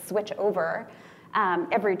switch over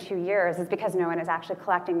every 2 years is because no one is actually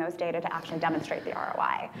collecting those data to actually demonstrate the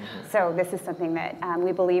ROI. So this is something that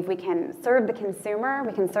we believe we can serve the consumer,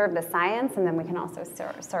 we can serve the science, and then we can also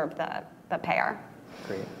serve the payer.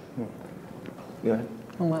 Great. Go ahead.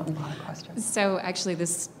 A lot of questions. So actually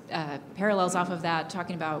this parallels off of that,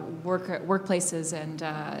 talking about workplaces and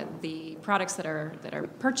the products that are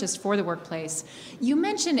purchased for the workplace. You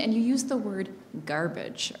mentioned and you used the word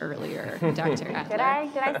garbage earlier, Dr. Adler. Did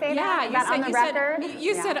I say that? Yeah, Is that on the record?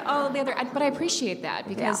 You said all the other, but I appreciate that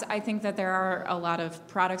because I think that there are a lot of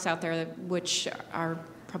products out there which are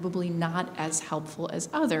probably not as helpful as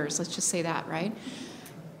others. Let's just say that, right?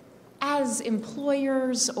 As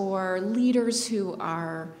employers or leaders who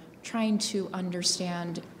are trying to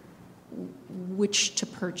understand which to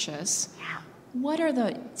purchase, what are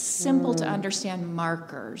the simple to understand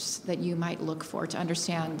markers that you might look for to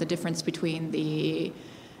understand the difference between the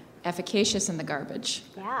efficacious and the garbage?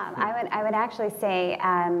 Yeah, I would actually say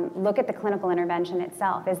look at the clinical intervention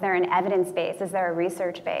itself. Is there an evidence base? Is there a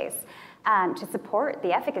research base? To support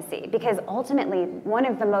the efficacy, because ultimately one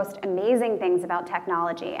of the most amazing things about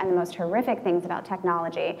technology and the most horrific things about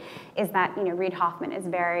technology is that Reid Hoffman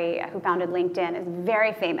who founded LinkedIn, is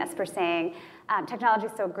very famous for saying technology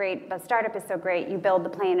is so great, but startup is so great, you build the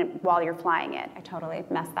plane while you're flying it. I totally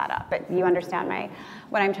messed that up, but you understand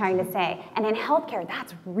what I'm trying to say. And in healthcare,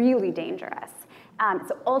 that's really dangerous.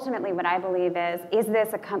 So ultimately, what I believe is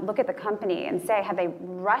this look at the company and say, have they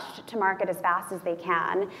rushed to market as fast as they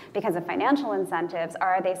can because of financial incentives, or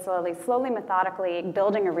are they slowly, methodically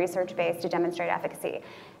building a research base to demonstrate efficacy?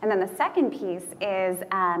 And then the second piece is,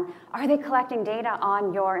 are they collecting data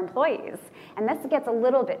on your employees? And this gets a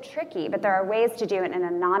little bit tricky, but there are ways to do it in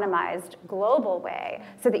an anonymized, global way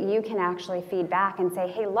so that you can actually feed back and say,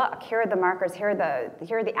 hey, look, here are the markers, here are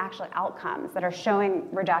the actual outcomes that are showing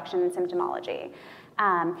reduction in symptomology.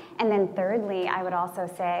 And then thirdly, I would also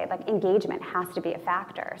say like engagement has to be a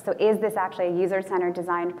factor. So is this actually a user-centered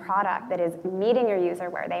designed product that is meeting your user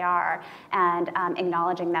where they are and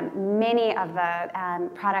acknowledging them? Many of the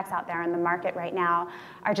products out there in the market right now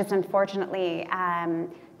are just unfortunately,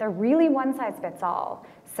 they're really one size fits all.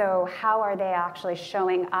 So how are they actually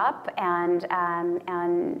showing up and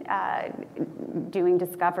doing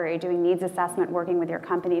discovery, doing needs assessment, working with your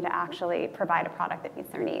company to actually provide a product that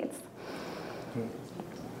meets their needs?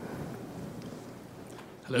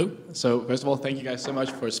 Hello. So first of all, thank you guys so much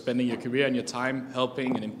for spending your career and your time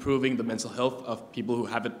helping and improving the mental health of people who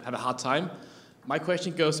have a hard time. My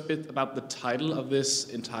question goes a bit about the title of this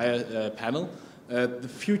entire panel, the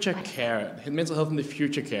future care, mental health in the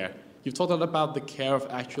future care. You've talked a lot about the care of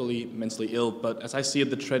actually mentally ill, but as I see it,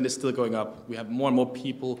 the trend is still going up. We have more and more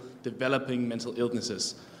people developing mental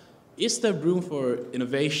illnesses. Is there room for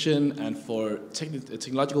innovation and for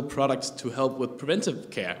technological products to help with preventive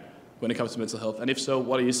care when it comes to mental health? And if so,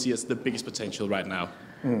 what do you see as the biggest potential right now?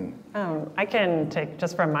 I can take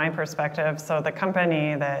just from my perspective. So the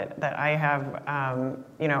company that I have,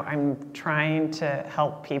 I'm trying to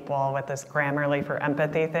help people with this Grammarly for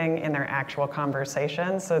empathy thing in their actual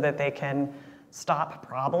conversations so that they can stop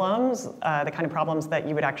problems, the kind of problems that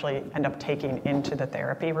you would actually end up taking into the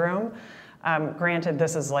therapy room. Granted,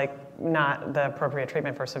 this is like not the appropriate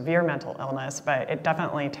treatment for severe mental illness, but it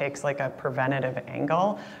definitely takes like a preventative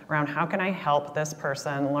angle around how can I help this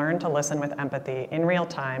person learn to listen with empathy in real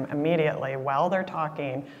time, immediately, while they're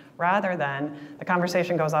talking, rather than the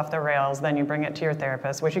conversation goes off the rails, then you bring it to your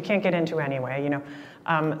therapist, which you can't get into anyway,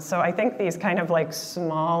 So I think these kind of like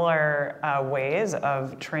smaller ways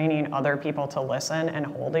of training other people to listen and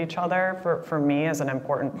hold each other for me is an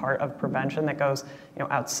important part of prevention that goes,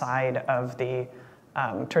 outside of the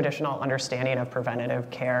traditional understanding of preventative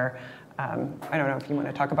care. I don't know if you want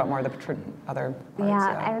to talk about more of the other parts.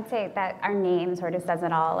 Yeah, I would say that our name sort of says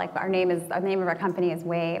it all. Like the name of our company is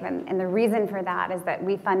Wave, and the reason for that is that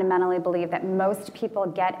we fundamentally believe that most people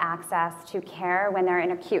get access to care when they're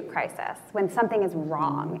in acute crisis, when something is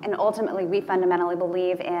wrong. And ultimately, we fundamentally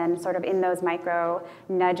believe in sort of in those micro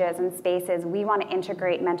nudges and spaces. We want to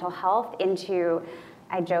integrate mental health into,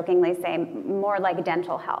 I jokingly say, more like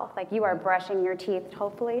dental health. Like you are brushing your teeth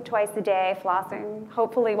hopefully twice a day, flossing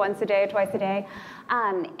hopefully once a day, twice a day,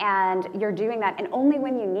 and you're doing that. And only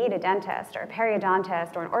when you need a dentist or a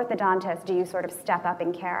periodontist or an orthodontist do you sort of step up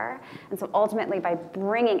in care. And so ultimately by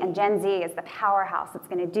bringing, and Gen Z is the powerhouse that's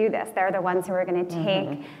going to do this. They're the ones who are going to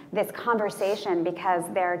take this conversation because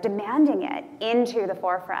they're demanding it into the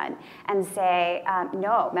forefront and say,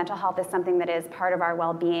 no, mental health is something that is part of our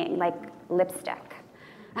well-being, like lipstick.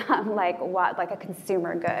 Like a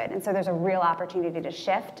consumer good. And so there's a real opportunity to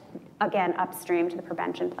shift, again, upstream to the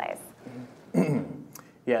prevention place.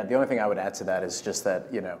 Yeah, the only thing I would add to that is just that,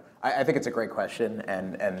 I think it's a great question,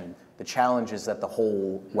 and the challenge is that the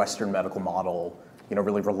whole Western medical model,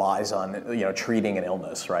 really relies on, treating an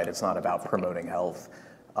illness, right? It's not about promoting health.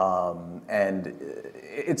 And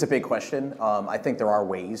it's a big question. I think there are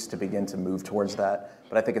ways to begin to move towards that,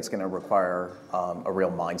 but I think it's going to require a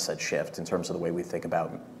real mindset shift in terms of the way we think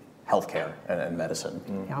about healthcare and medicine.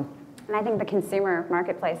 Yeah. And I think the consumer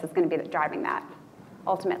marketplace is going to be driving that,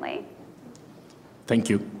 ultimately. Thank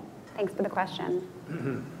you. Thanks for the question.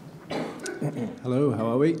 Hello, how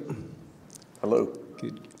are we? Hello.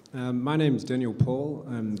 Good. My name is Daniel Paul.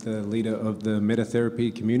 I'm the leader of the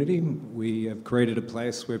Metatherapy community. We have created a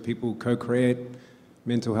place where people co-create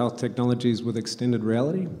mental health technologies with extended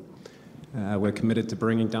reality. We're committed to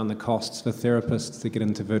bringing down the costs for therapists to get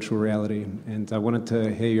into virtual reality. And I wanted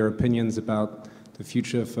to hear your opinions about the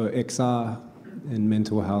future for XR in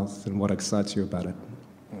mental health and what excites you about it.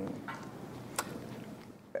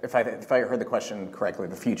 If I heard the question correctly,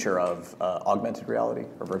 the future of augmented reality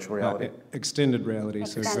or virtual reality? Extended reality.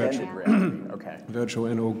 Extended reality. Okay. Virtual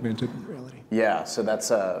and augmented reality. Yeah. So that's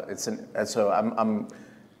I'm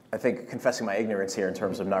I think confessing my ignorance here in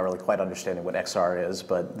terms of not really quite understanding what XR is,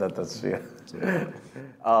 but that's yeah.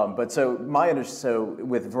 But so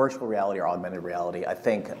with virtual reality or augmented reality, I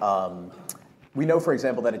think we know, for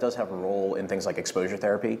example, that it does have a role in things like exposure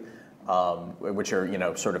therapy. which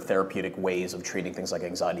are sort of therapeutic ways of treating things like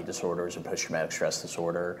anxiety disorders or post-traumatic stress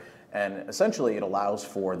disorder. And essentially, it allows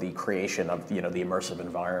for the creation of the immersive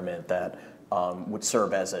environment that would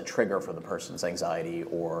serve as a trigger for the person's anxiety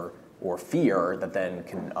or fear that then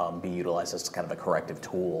can be utilized as kind of a corrective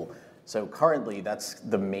tool. So currently, that's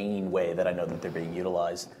the main way that I know that they're being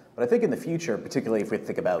utilized. But I think in the future, particularly if we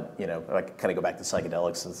think about, I kind of go back to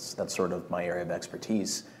psychedelics, that's sort of my area of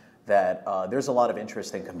expertise, that there's a lot of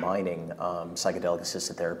interest in combining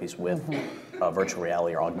psychedelic-assisted therapies with virtual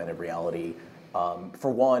reality or augmented reality.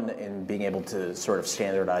 For one, in being able to sort of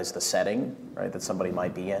standardize the setting, right, that somebody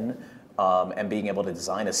might be in, and being able to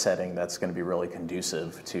design a setting that's going to be really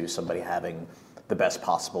conducive to somebody having the best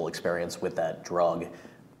possible experience with that drug,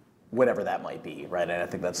 whatever that might be, right? And I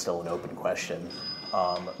think that's still an open question.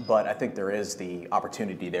 But I think there is the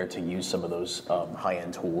opportunity there to use some of those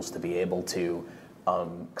high-end tools to be able to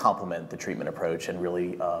complement the treatment approach and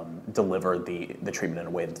really deliver the treatment in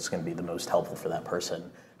a way that's going to be the most helpful for that person.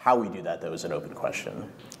 How we do that, though, is an open question.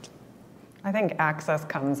 I think access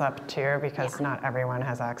comes up too, because not everyone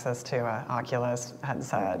has access to an Oculus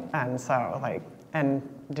headset, and so are they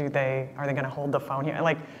going to hold the phone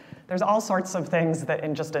here? There's all sorts of things that,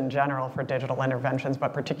 in general for digital interventions,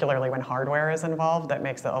 but particularly when hardware is involved, that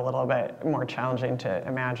makes it a little bit more challenging to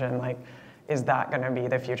imagine. Is that going to be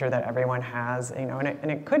the future that everyone has? And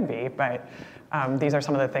it could be, but these are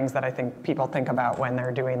some of the things that I think people think about when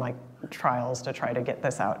they're doing trials to try to get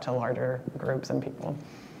this out to larger groups and people.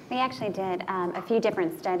 We actually did a few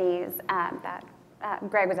different studies that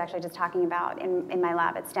Greg was actually just talking about in my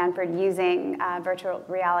lab at Stanford, using virtual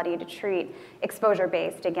reality to treat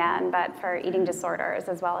exposure-based, again, but for eating disorders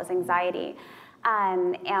as well as anxiety.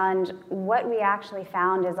 And what we actually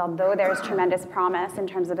found is, although there's tremendous promise in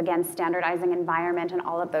terms of, again, standardizing environment and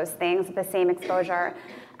all of those things, the same exposure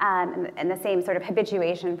and the same sort of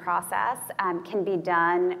habituation process can be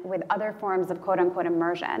done with other forms of quote-unquote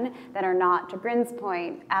immersion that are not, to Bryn's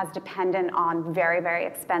point, as dependent on very, very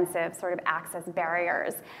expensive sort of access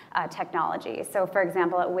barriers technology. So for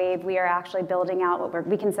example, at Wave, we are actually building out what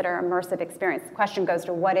we consider immersive experience. The question goes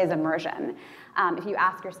to, what is immersion? If you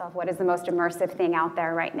ask yourself what is the most immersive thing out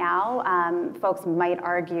there right now, folks might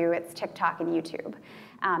argue it's TikTok and YouTube.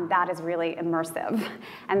 That is really immersive.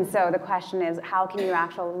 And so the question is, how can you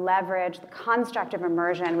actually leverage the construct of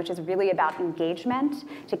immersion, which is really about engagement,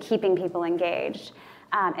 to keeping people engaged?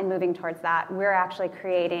 And moving towards that, we're actually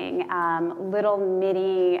creating little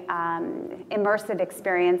mini immersive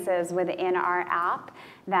experiences within our app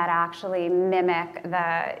that actually mimic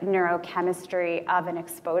the neurochemistry of an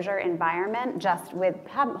exposure environment, just with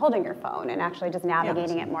holding your phone and actually just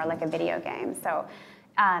navigating it more like a video game. So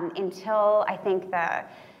until I think the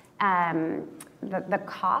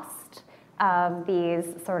cost of these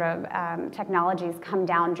sort of technologies come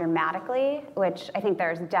down dramatically, which I think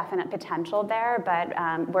there's definite potential there, but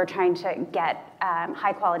we're trying to get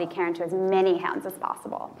high quality care into as many hands as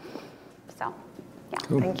possible. So, yeah.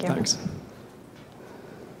 Cool. Thank you. Thanks.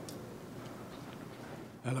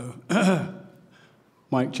 Hello.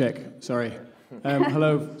 Mic check, sorry.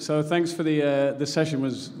 Hello, so thanks for the session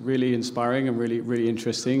was really inspiring and really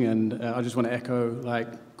interesting, and I just want to echo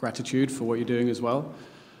gratitude for what you're doing as well.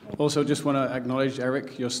 Also, just want to acknowledge,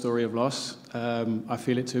 Eric, your story of loss. I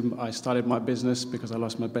feel it too. I started my business because I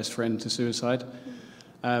lost my best friend to suicide,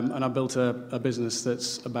 and I built a business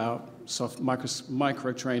that's about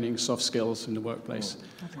micro training, soft skills in the workplace.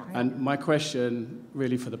 And my question,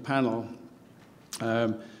 really for the panel,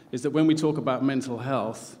 is that when we talk about mental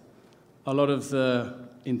health, a lot of the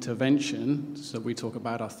interventions that we talk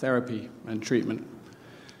about are therapy and treatment.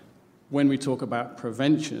 When we talk about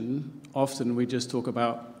prevention, often we just talk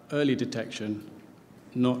about early detection,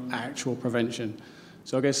 not actual prevention.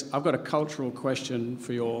 So I guess I've got a cultural question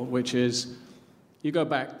for you all, which is, you go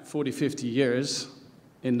back 40, 50 years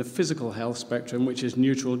in the physical health spectrum, which is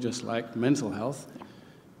neutral just like mental health,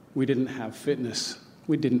 we didn't have fitness.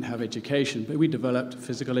 We didn't have education, but we developed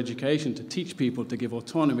physical education to teach people to give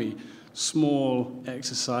autonomy, small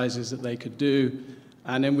exercises that they could do,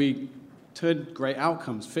 and then we turned great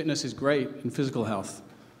outcomes. Fitness is great in physical health.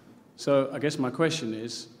 So I guess my question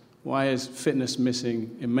is, why is fitness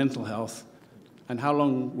missing in mental health, and how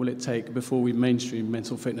long will it take before we mainstream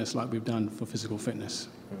mental fitness like we've done for physical fitness?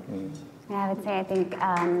 Yeah, I would say, I think,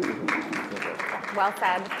 well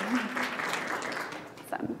said.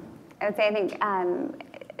 So, I would say, I think,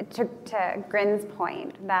 to Grin's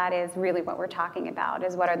point, that is really what we're talking about,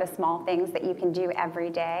 is what are the small things that you can do every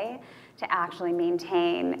day to actually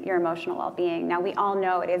maintain your emotional well-being. Now, we all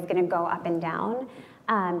know it is going to go up and down,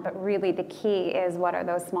 But really the key is what are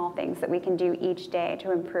those small things that we can do each day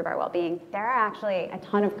to improve our well-being. There are actually a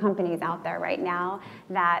ton of companies out there right now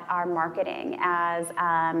that are marketing as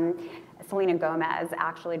Selena Gomez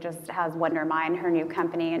actually just has Wondermind, her new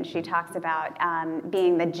company, and she talks about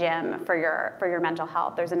being the gym for your mental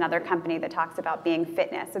health. There's another company that talks about being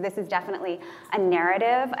fitness. So this is definitely a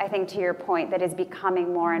narrative, I think, to your point, that is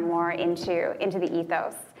becoming more and more into the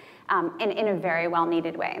ethos. In a very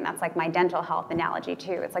well-needed way, and that's like my dental health analogy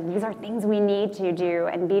too. It's like these are things we need to do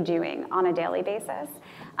and be doing on a daily basis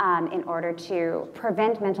in order to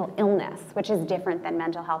prevent mental illness, which is different than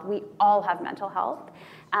mental health. We all have mental health,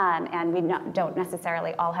 and we don't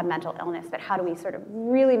necessarily all have mental illness, but how do we sort of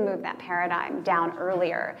really move that paradigm down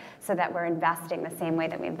earlier so that we're investing the same way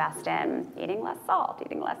that we invest in eating less salt,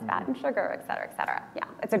 eating less fat and sugar, et cetera, et cetera. Yeah,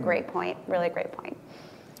 it's a great point, really great point.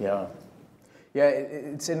 Yeah. Yeah,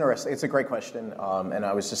 it's interesting. It's a great question, and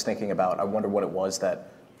I was just thinking about, I wonder what it was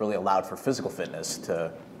that really allowed for physical fitness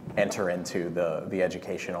to enter into the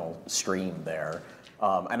educational stream there.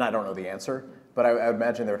 And I don't know the answer, but I would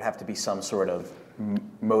imagine there would have to be some sort of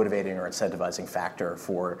motivating or incentivizing factor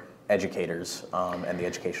for educators and the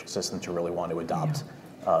educational system to really want to adopt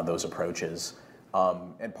those approaches.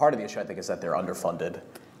 And part of the issue, I think, is that they're underfunded.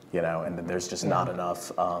 And then there's just not enough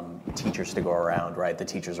teachers to go around, right? The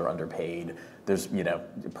teachers are underpaid. There's,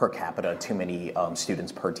 per capita, too many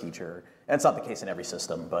students per teacher. And it's not the case in every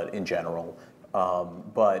system, but in general.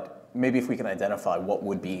 But maybe if we can identify what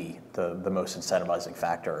would be the most incentivizing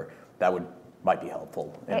factor, that might be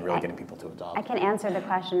helpful in really getting people to adopt. I can answer the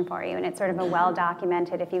question for you, and it's sort of a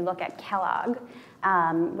well-documented, if you look at Kellogg,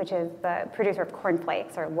 which is the producer of Corn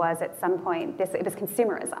Flakes, or was at some point, it was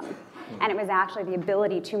consumerism. And it was actually the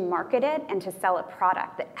ability to market it and to sell a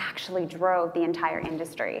product that actually drove the entire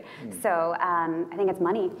industry. So I think it's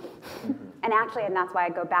money. And actually, and that's why I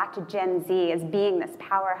go back to Gen Z as being this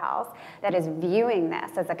powerhouse that is viewing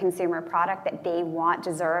this as a consumer product that they want,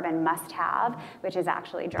 deserve, and must have, which is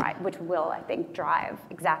actually which will, I think, drive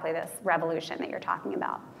exactly this revolution that you're talking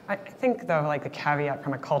about. I think, though, like the caveat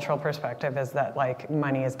from a cultural perspective is that like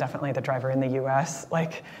money is definitely the driver in the U.S.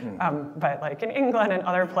 But like in England and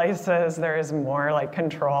other places, there is more like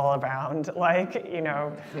control around the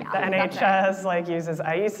NHS like uses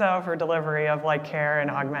IESO for delivery of like care and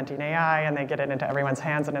augmenting AI, and they get it into everyone's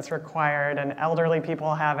hands, and it's required, and elderly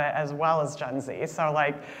people have it as well as Gen Z. So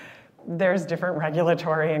like, there's different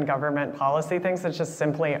regulatory and government policy things that just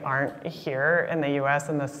simply aren't here in the US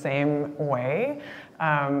in the same way.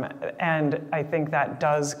 And I think that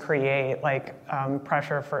does create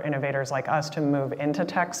pressure for innovators like us to move into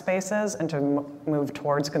tech spaces and to move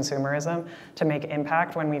towards consumerism to make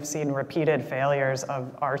impact when we've seen repeated failures of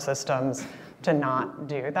our systems to not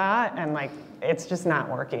do that. And it's just not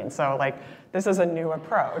working. So this is a new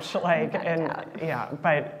approach.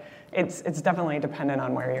 But it's definitely dependent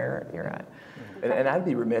on where you're at. And I'd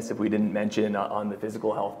be remiss if we didn't mention on the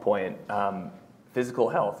physical health point, physical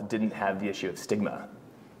health didn't have the issue of stigma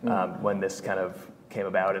when this kind of came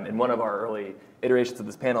about. And one of our early iterations of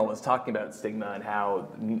this panel was talking about stigma and how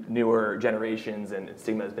newer generations and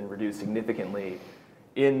stigma has been reduced significantly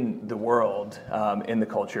in the world, in the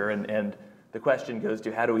culture. And the question goes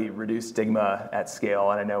to how do we reduce stigma at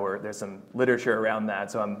scale? And I know there's some literature around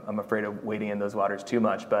that, so I'm afraid of wading in those waters too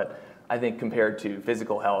much. But I think compared to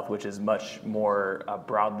physical health, which is much more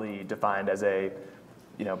broadly defined as a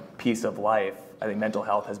piece of life, I think mental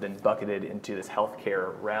health has been bucketed into this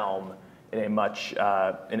healthcare realm in a much in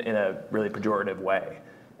a really pejorative way.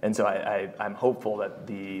 And so I'm hopeful that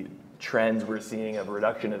the trends we're seeing of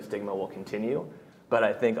reduction of stigma will continue. But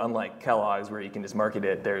I think unlike Kellogg's, where you can just market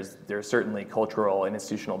it, there's certainly cultural and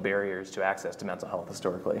institutional barriers to access to mental health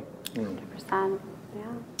historically. 100%, yeah.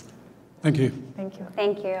 Thank you. Thank you.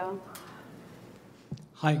 Thank you.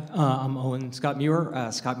 Hi, I'm Owen Scott Muir,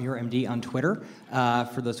 Scott Muir MD on Twitter,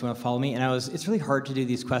 for those who want to follow me. And it's really hard to do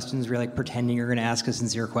these questions where you're pretending you're going to ask a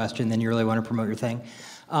sincere question, then you really want to promote your thing.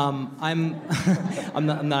 I'm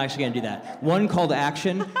not actually going to do that. One call to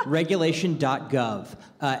action, regulation.gov.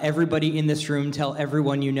 Everybody in this room, tell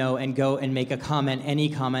everyone you know, and go and make a comment, any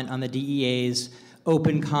comment on the DEA's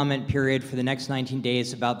open comment period for the next 19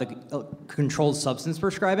 days about the controlled substance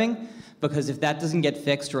prescribing. Because if that doesn't get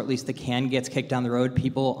fixed, or at least the can gets kicked down the road,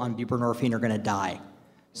 people on buprenorphine are going to die.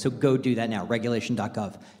 So go do that now,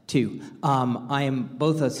 regulation.gov. 2, I am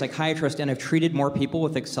both a psychiatrist and I've treated more people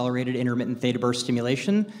with accelerated intermittent theta burst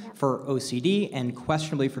stimulation for OCD and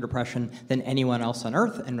questionably for depression than anyone else on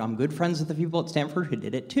earth. And I'm good friends with the people at Stanford who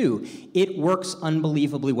did it too. It works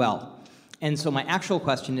unbelievably well. And so my actual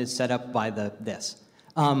question is set up by this.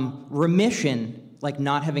 Remission like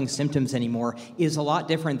not having symptoms anymore, is a lot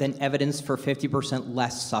different than evidence for 50%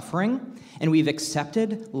 less suffering. And we've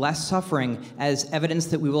accepted less suffering as evidence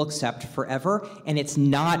that we will accept forever, and it's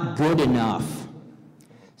not good enough.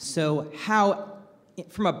 So how,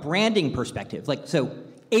 from a branding perspective, so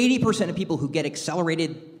 80% of people who get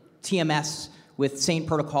accelerated TMS with sane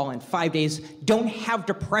protocol in 5 days don't have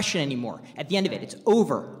depression anymore. At the end of it, it's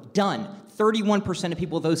over, done. 31% of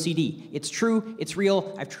people with OCD. It's true, it's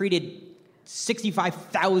real. I've treated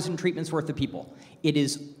 65,000 treatments worth of people. It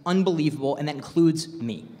is unbelievable, and that includes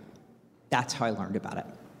me. That's how I learned about it.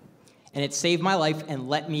 And it saved my life and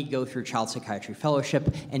let me go through Child Psychiatry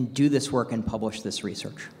Fellowship and do this work and publish this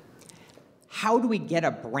research. How do we get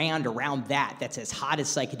a brand around that that's as hot as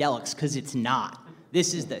psychedelics? Because it's not.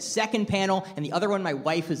 This is the second panel, and the other one my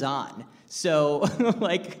wife is on. So,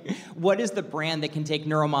 what is the brand that can take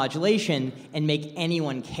neuromodulation and make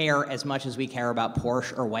anyone care as much as we care about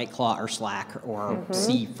Porsche or White Claw or Slack or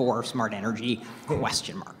C4 Smart Energy? ?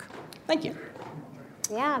 Thank you.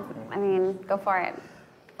 Yeah, I mean, go for it.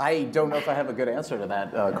 I don't know if I have a good answer to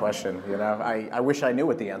that question. I wish I knew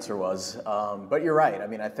what the answer was. But you're right. I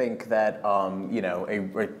mean, I think that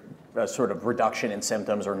a sort of reduction in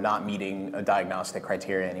symptoms or not meeting a diagnostic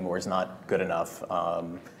criteria anymore is not good enough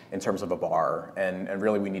in terms of a bar. And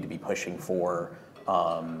really we need to be pushing for,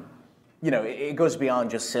 it goes beyond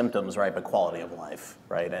just symptoms, right, but quality of life,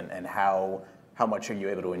 right? And how much are you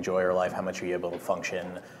able to enjoy your life? How much are you able to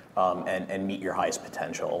function and meet your highest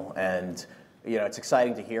potential? And it's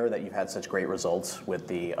exciting to hear that you've had such great results with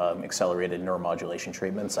the accelerated neuromodulation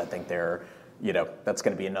treatments. I think that's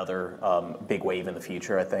going to be another big wave in the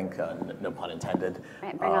future, I think, no pun intended.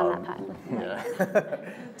 Right, bring on that pun. Yeah.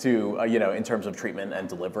 In terms of treatment and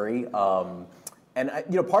delivery. And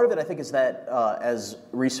part of it, I think, is that as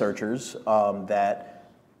researchers, that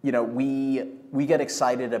we get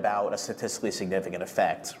excited about a statistically significant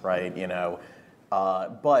effect, right?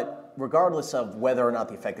 But regardless of whether or not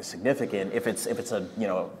the effect is significant, if it's a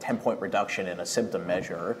 10-point reduction in a symptom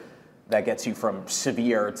measure that gets you from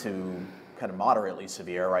severe to kind of moderately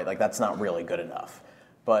severe, right? That's not really good enough.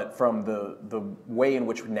 But from the way in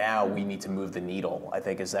which now we need to move the needle, I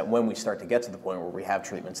think, is that when we start to get to the point where we have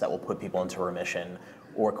treatments that will put people into remission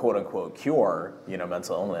or quote unquote cure,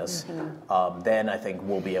 mental illness, then I think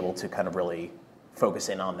we'll be able to kind of really focus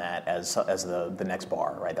in on that as the next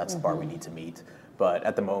bar, right? That's the bar we need to meet. But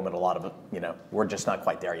at the moment, a lot of it, we're just not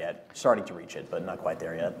quite there yet. Starting to reach it, but not quite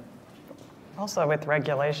there yet. Also with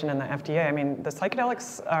regulation in the FDA, I mean, the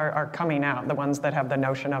psychedelics are coming out, the ones that have the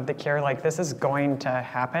notion of the cure, this is going to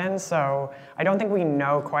happen. So I don't think we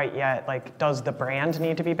know quite yet, does the brand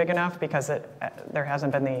need to be big enough? Because there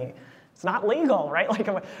hasn't been it's not legal, right?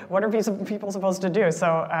 What are people supposed to do?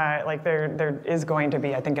 So there is going to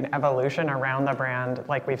be, I think, an evolution around the brand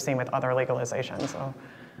like we've seen with other legalizations. So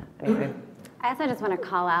anyway. I also just want to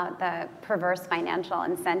call out the perverse financial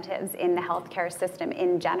incentives in the healthcare system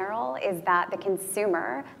in general, is that the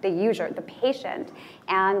consumer, the user, the patient,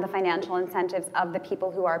 and the financial incentives of the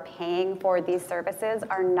people who are paying for these services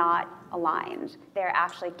are not aligned. They're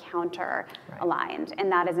actually counter-aligned,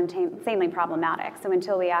 and that is insanely problematic. So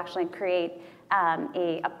until we actually create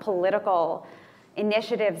a political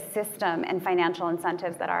initiative system and financial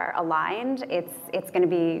incentives that are aligned, it's going to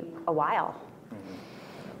be a while.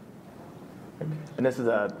 And this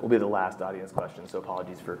will be the last audience question, so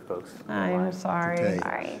apologies for folks. I'm sorry. Okay.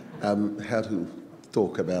 Sorry. How to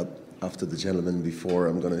talk about after the gentleman before.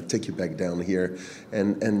 I'm going to take you back down here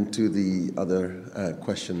and to the other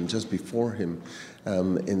question just before him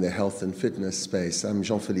in the health and fitness space. I'm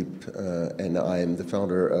Jean-Philippe, and I am the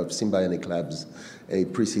founder of Symbionic Labs, a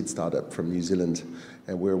pre-seed startup from New Zealand,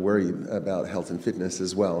 and we're worried about health and fitness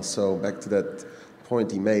as well. So back to that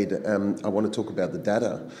point he made, I want to talk about the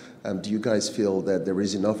data. Do you guys feel that there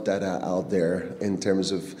is enough data out there in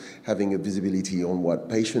terms of having a visibility on what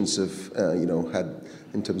patients have, had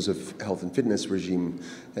in terms of health and fitness regime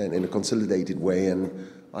and in a consolidated way? And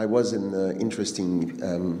I was in an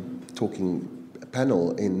interesting talking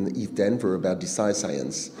panel in East Denver about Decide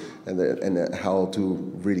Science and how to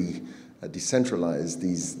really decentralize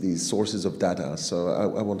these sources of data. So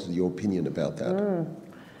I wanted your opinion about that.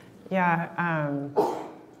 Yeah,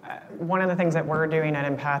 one of the things that we're doing at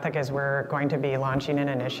Empathic is we're going to be launching an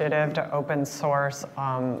initiative to open source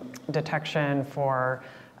detection for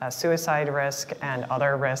suicide risk and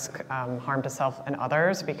other risk, harm to self and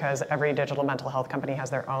others, because every digital mental health company has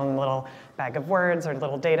their own little bag of words or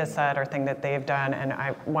little data set or thing that they've done, and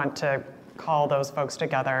I want to call those folks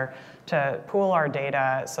together to pool our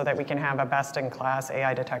data so that we can have a best-in-class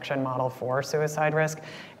AI detection model for suicide risk.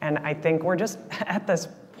 And I think we're just at this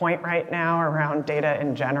point right now around data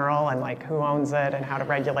in general and like who owns it and how to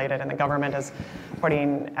regulate it, and the government is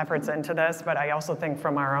putting efforts into this. But I also think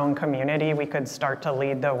from our own community, we could start to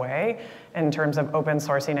lead the way in terms of open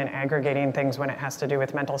sourcing and aggregating things when it has to do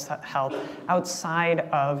with mental health outside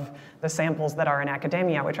of the samples that are in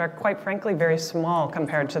academia, which are quite frankly very small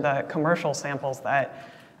compared to the commercial samples that,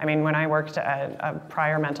 I mean, when I worked at a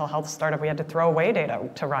prior mental health startup, we had to throw away data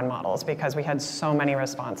to run models because we had so many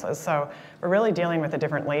responses. So we're really dealing with a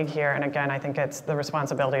different league here. And again, I think it's the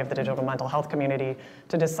responsibility of the digital mental health community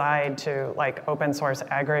to decide to like open source,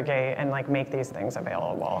 aggregate, and like make these things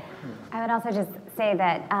available. I would also just say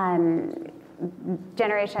that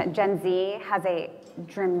Gen Z has a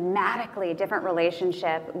dramatically different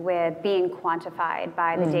relationship with being quantified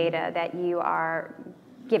by the data that you are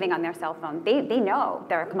giving on their cell phone. They know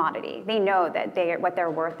they're a commodity. They know that what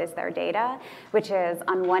they're worth is their data, which is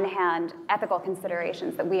on one hand ethical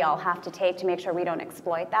considerations that we all have to take to make sure we don't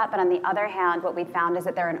exploit that. But on the other hand, what we found is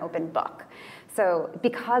that they're an open book. So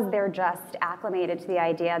because they're just acclimated to the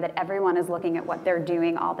idea that everyone is looking at what they're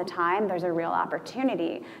doing all the time, there's a real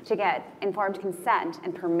opportunity to get informed consent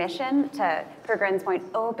and permission to, per Grin's point,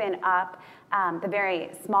 open up the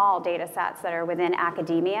very small data sets that are within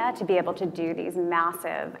academia to be able to do these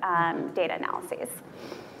massive data analyses.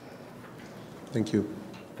 Thank you.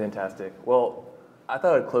 Fantastic. Well, I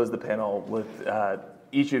thought I'd close the panel with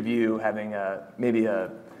each of you having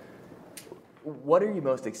what are you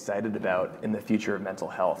most excited about in the future of mental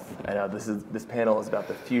health? I know this panel is about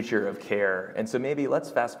the future of care, and so maybe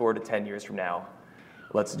let's fast forward to 10 years from now.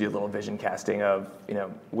 Let's do a little vision casting of,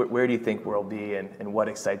 where do you think we'll be, and what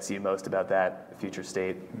excites you most about that future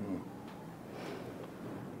state?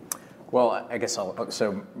 Well, I guess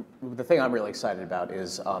so the thing I'm really excited about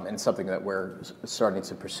is, and something that we're starting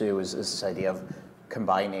to pursue is this idea of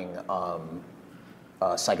combining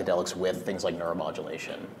psychedelics with things like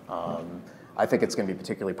neuromodulation. I think it's going to be a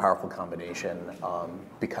particularly powerful combination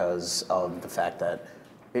because of the fact that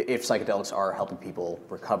if psychedelics are helping people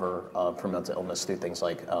recover from mental illness through things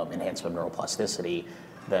like enhancement of neuroplasticity,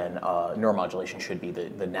 then neuromodulation should be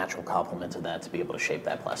the natural complement to that to be able to shape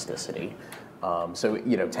that plasticity. So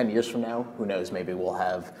 10 years from now, who knows, maybe we'll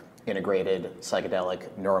have integrated psychedelic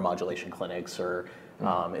neuromodulation clinics or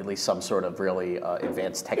at least some sort of really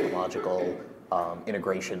advanced technological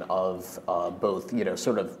integration of both,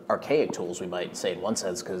 sort of archaic tools, we might say in one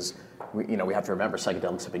sense, because we have to remember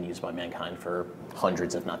psychedelics have been used by mankind for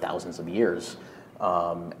hundreds, if not thousands of years.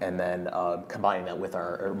 And then combining that with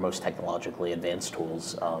our most technologically advanced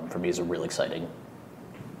tools, for me, is a really exciting.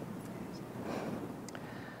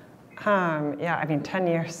 Yeah, I mean, 10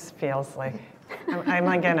 years feels like, I'm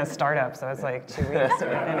like in a startup, so it's like 2 weeks.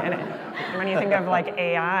 And when you think of like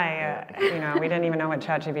AI, we didn't even know what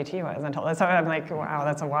ChatGPT was until, so I'm like, wow,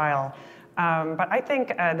 that's a while. But I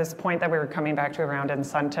think this point that we were coming back to around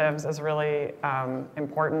incentives is really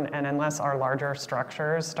important, and unless our larger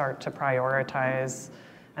structures start to prioritize,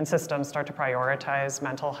 and systems start to prioritize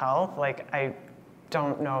mental health, I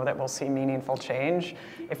don't know that we'll see meaningful change.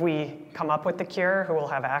 If we come up with the cure, who will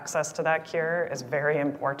have access to that cure is very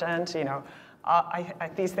important.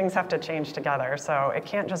 These things have to change together. So it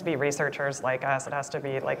can't just be researchers like us. It has to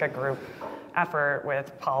be like a group effort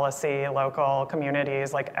with policy, local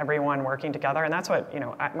communities, like everyone working together. And that's what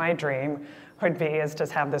my dream would be, is to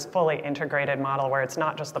have this fully integrated model where it's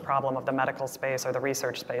not just the problem of the medical space or the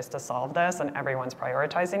research space to solve this and everyone's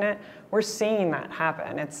prioritizing it. We're seeing that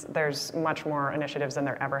happen. there's much more initiatives than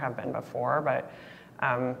there ever have been before, but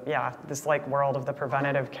yeah, this world of the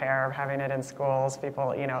preventative care, having it in schools, people,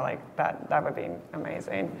 that would be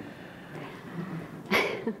amazing.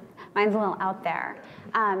 Mine's a little out there.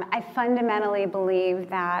 I fundamentally believe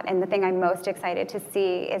that, and the thing I'm most excited to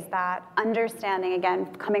see is that understanding, again,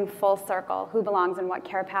 coming full circle, who belongs in what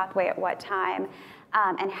care pathway at what time,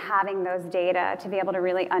 and having those data to be able to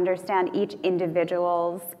really understand each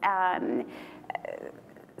individual's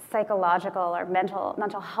psychological or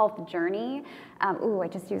mental health journey. I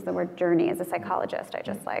just used the word journey as a psychologist. I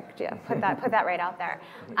just put that right out there.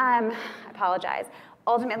 I apologize.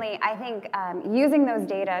 Ultimately, I think using those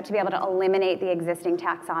data to be able to eliminate the existing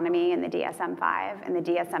taxonomy in the DSM-5 and the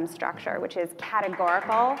DSM structure, which is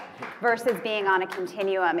categorical versus being on a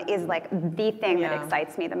continuum, is the thing that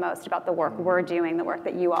excites me the most about the work we're doing, the work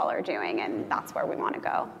that you all are doing, and that's where we want to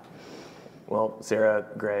go. Well, Sarah,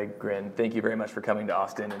 Greg, Grin, thank you very much for coming to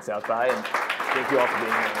Austin and South by, and thank you all for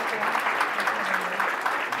being here.